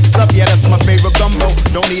reggae roots up, yeah, that's my favorite gumbo.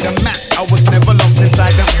 Don't need a map, I was never lost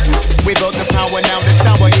inside them. Without the power, now the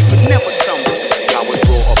tower, it could never stumble. I was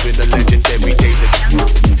brought up in the legendary days.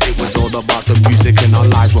 It was all about the music and our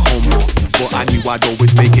lives were humble. But I knew I'd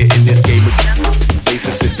always make it in this game. Bass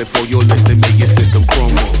assistant for your listening, make your system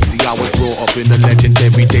crumble. See, I was brought up in the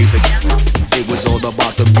legendary days. It was all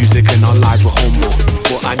about the music and our lives were humble.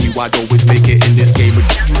 But I knew I'd always make it in this game.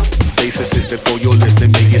 Bass assistant for your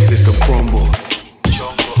listening, make your system crumble.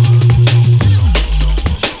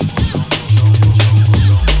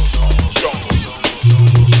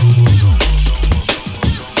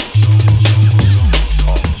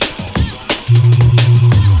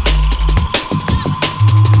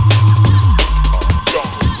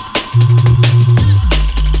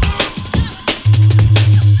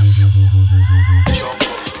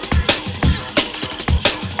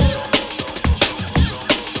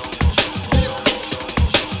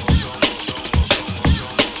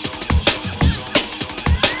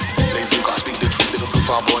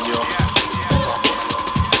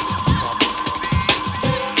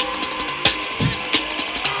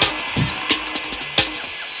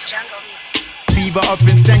 Up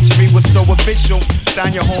in Century was so official.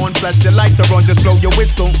 Stand your horn, flash your lights around, just blow your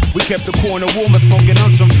whistle. We kept the corner warmer, smoking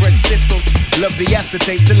on some French thistles. Love the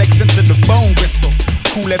acetate selection to the bone gristle.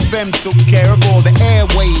 Cool FM took care of all the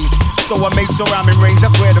airways, so I made sure I'm in range,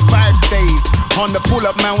 that's where the vibe stays. On the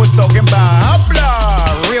pull-up, man, we're talking about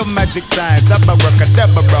hopla, real magic times,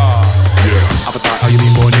 abracadabra. Yeah, appetite, how you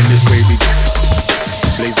been born in this crazy?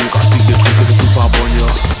 Blaze, you can't speak the truth, cause it's too far on you.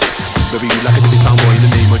 Baby, you like it to be sound boy in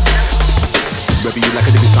the name of. Baby, you like a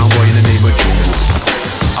nigga sound boy in the name of Jungle.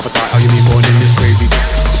 Appetite, how you mean born in this crazy?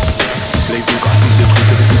 Blaze, you can't speak the truth,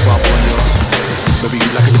 cause it's too far on you. Baby, you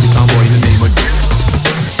like a nigga sound boy in the name of.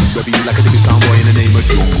 Baby, you like a nigga sound boy in the name of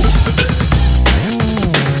Jungle.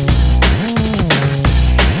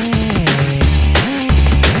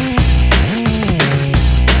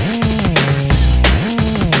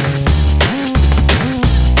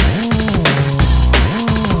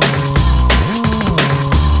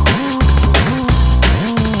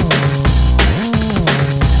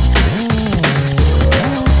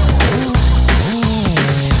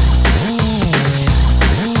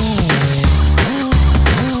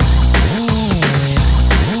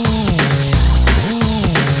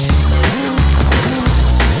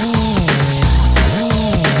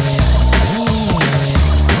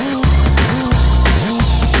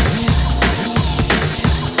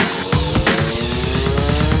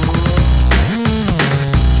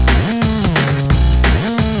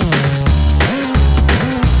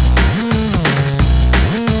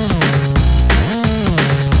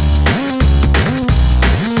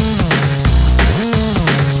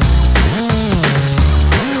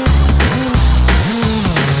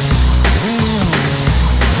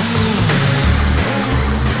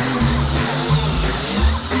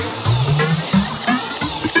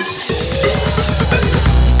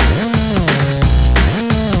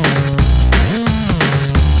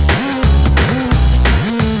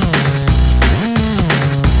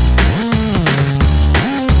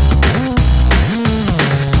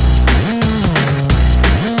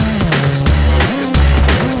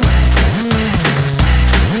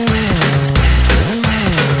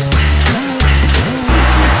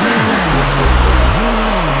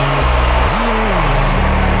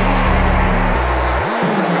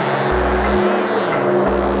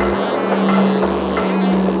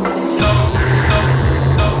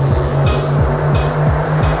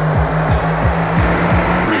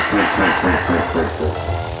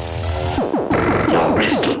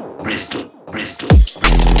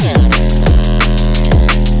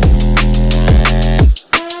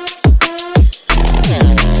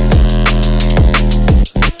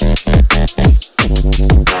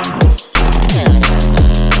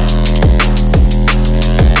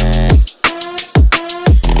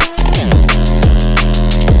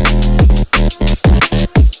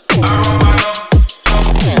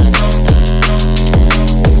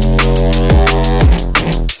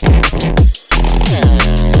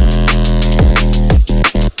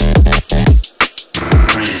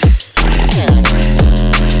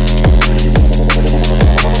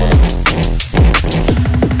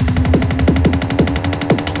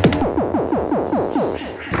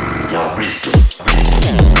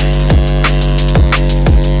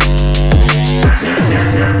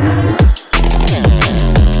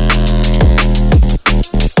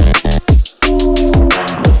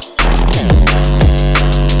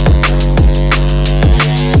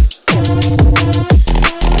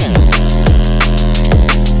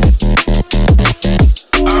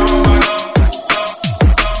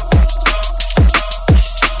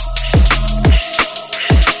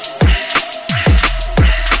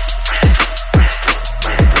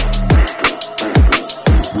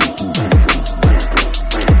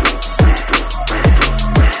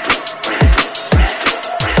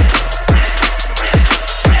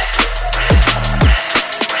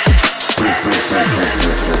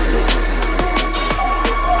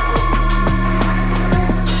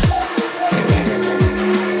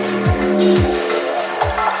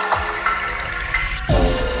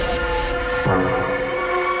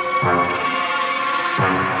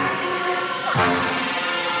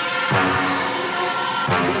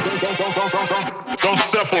 Don't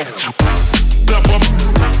step up. Step up.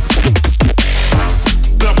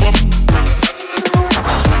 Step up. Step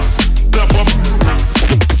up. Step up.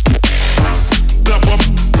 Step up.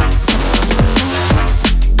 Step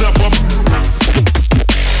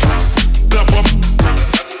up. Step up.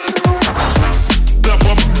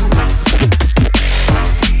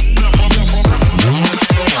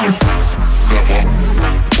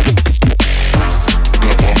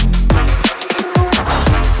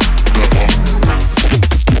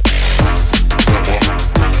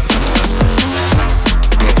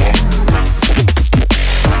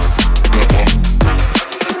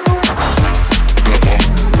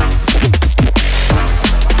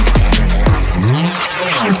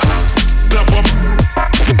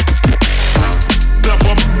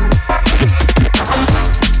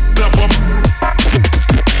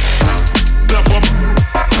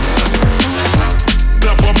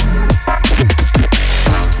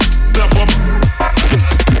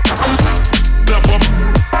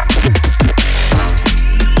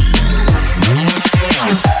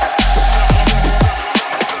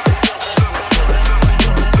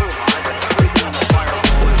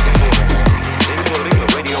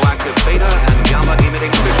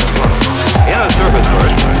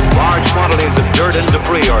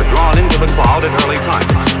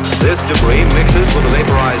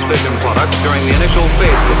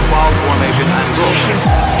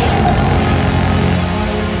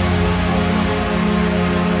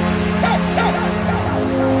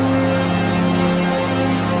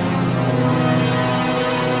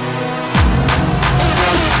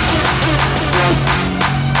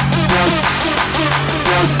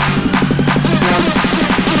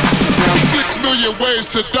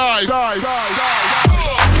 To die.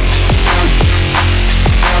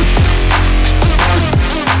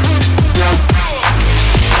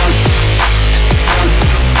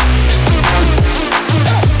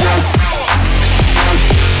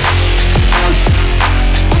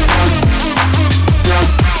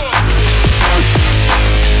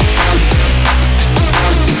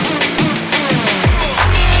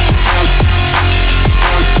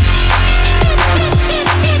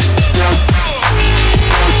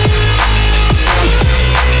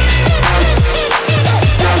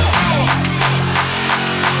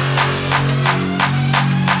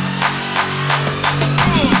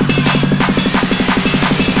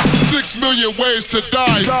 Ways to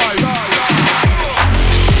die.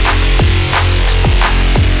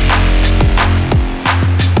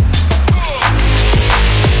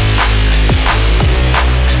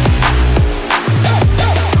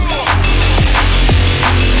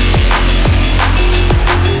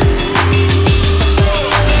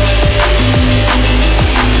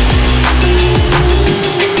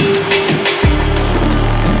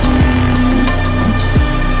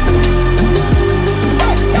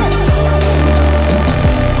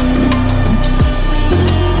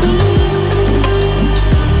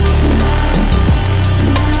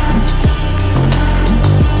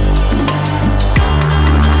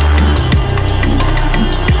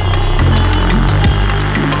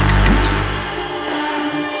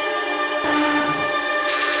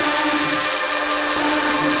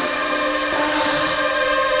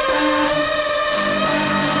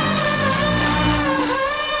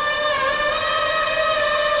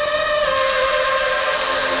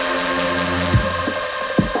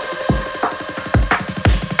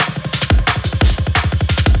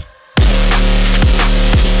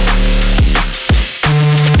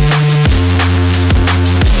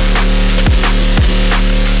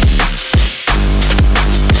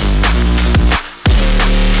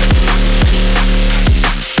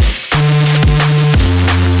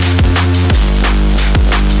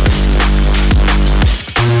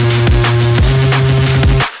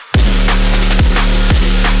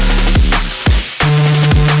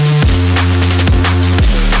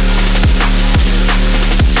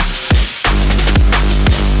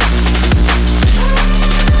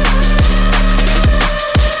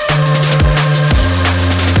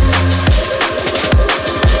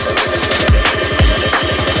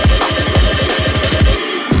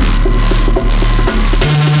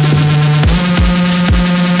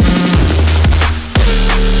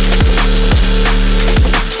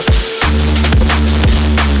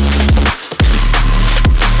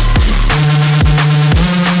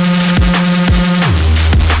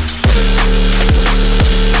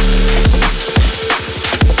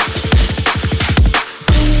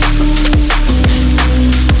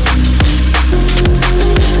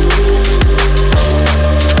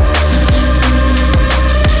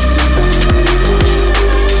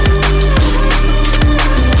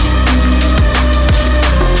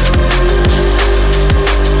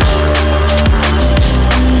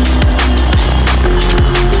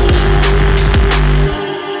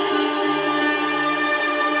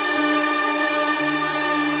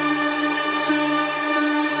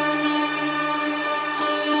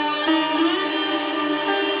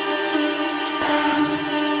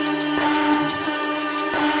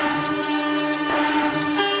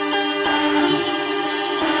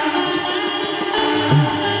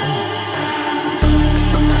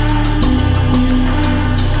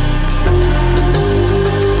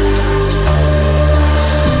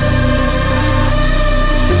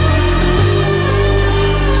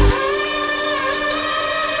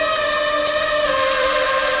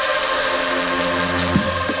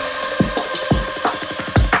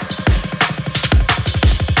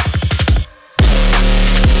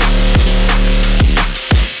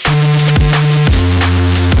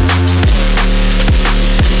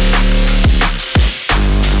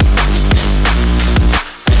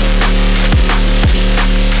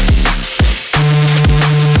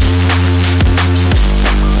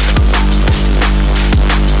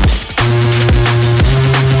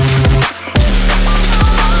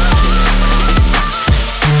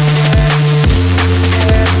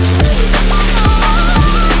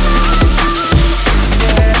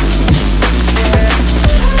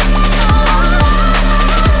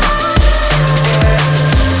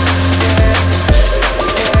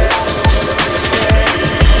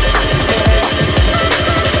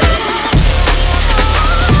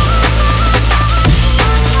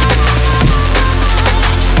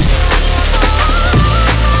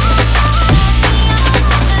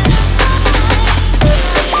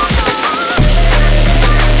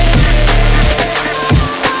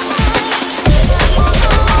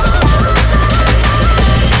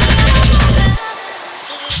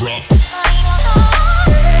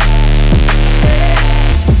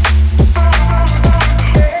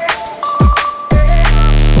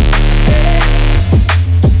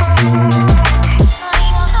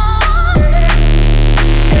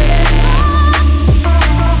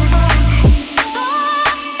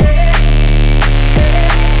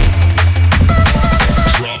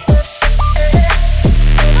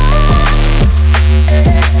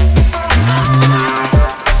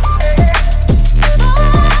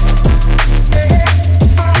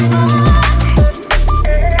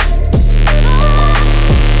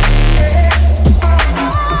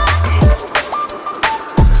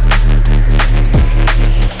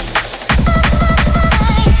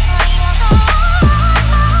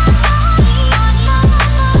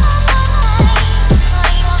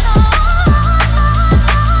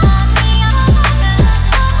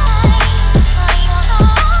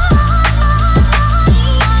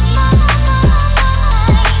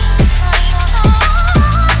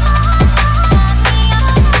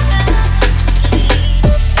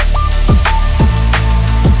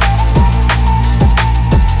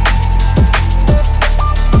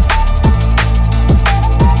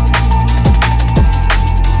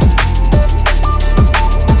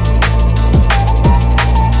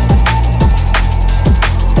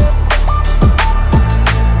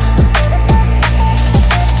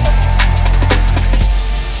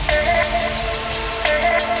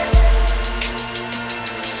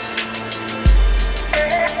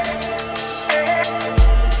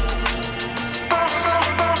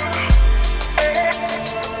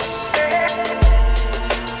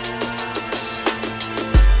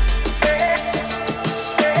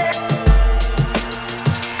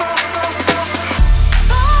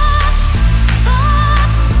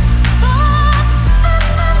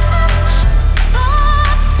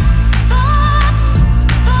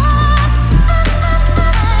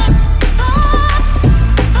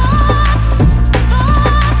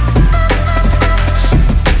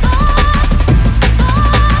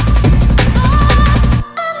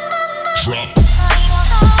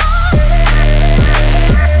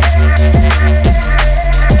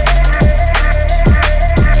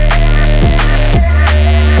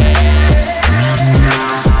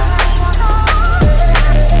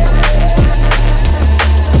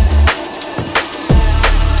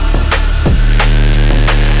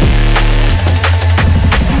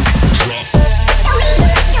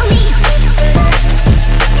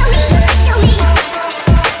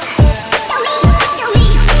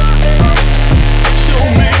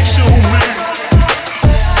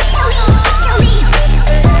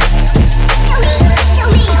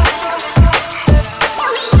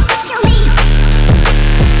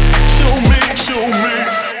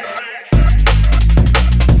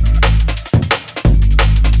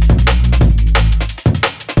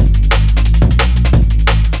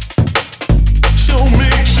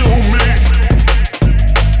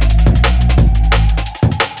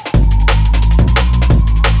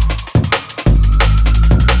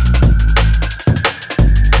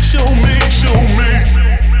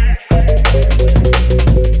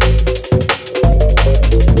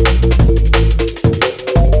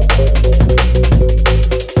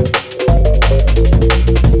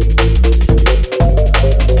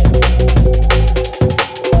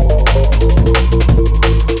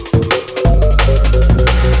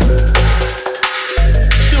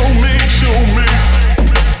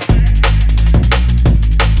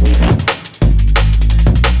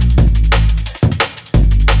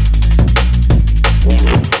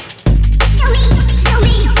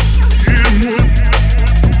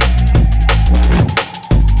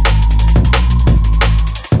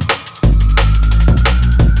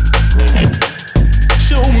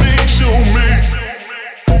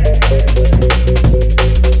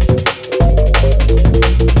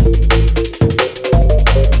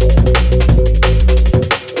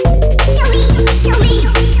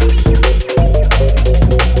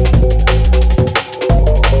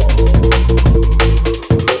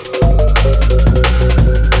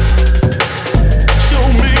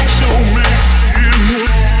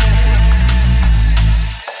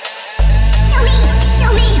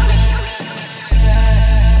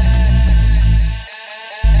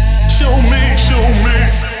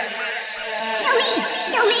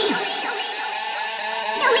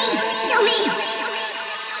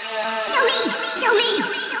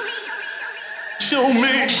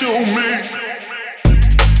 show me.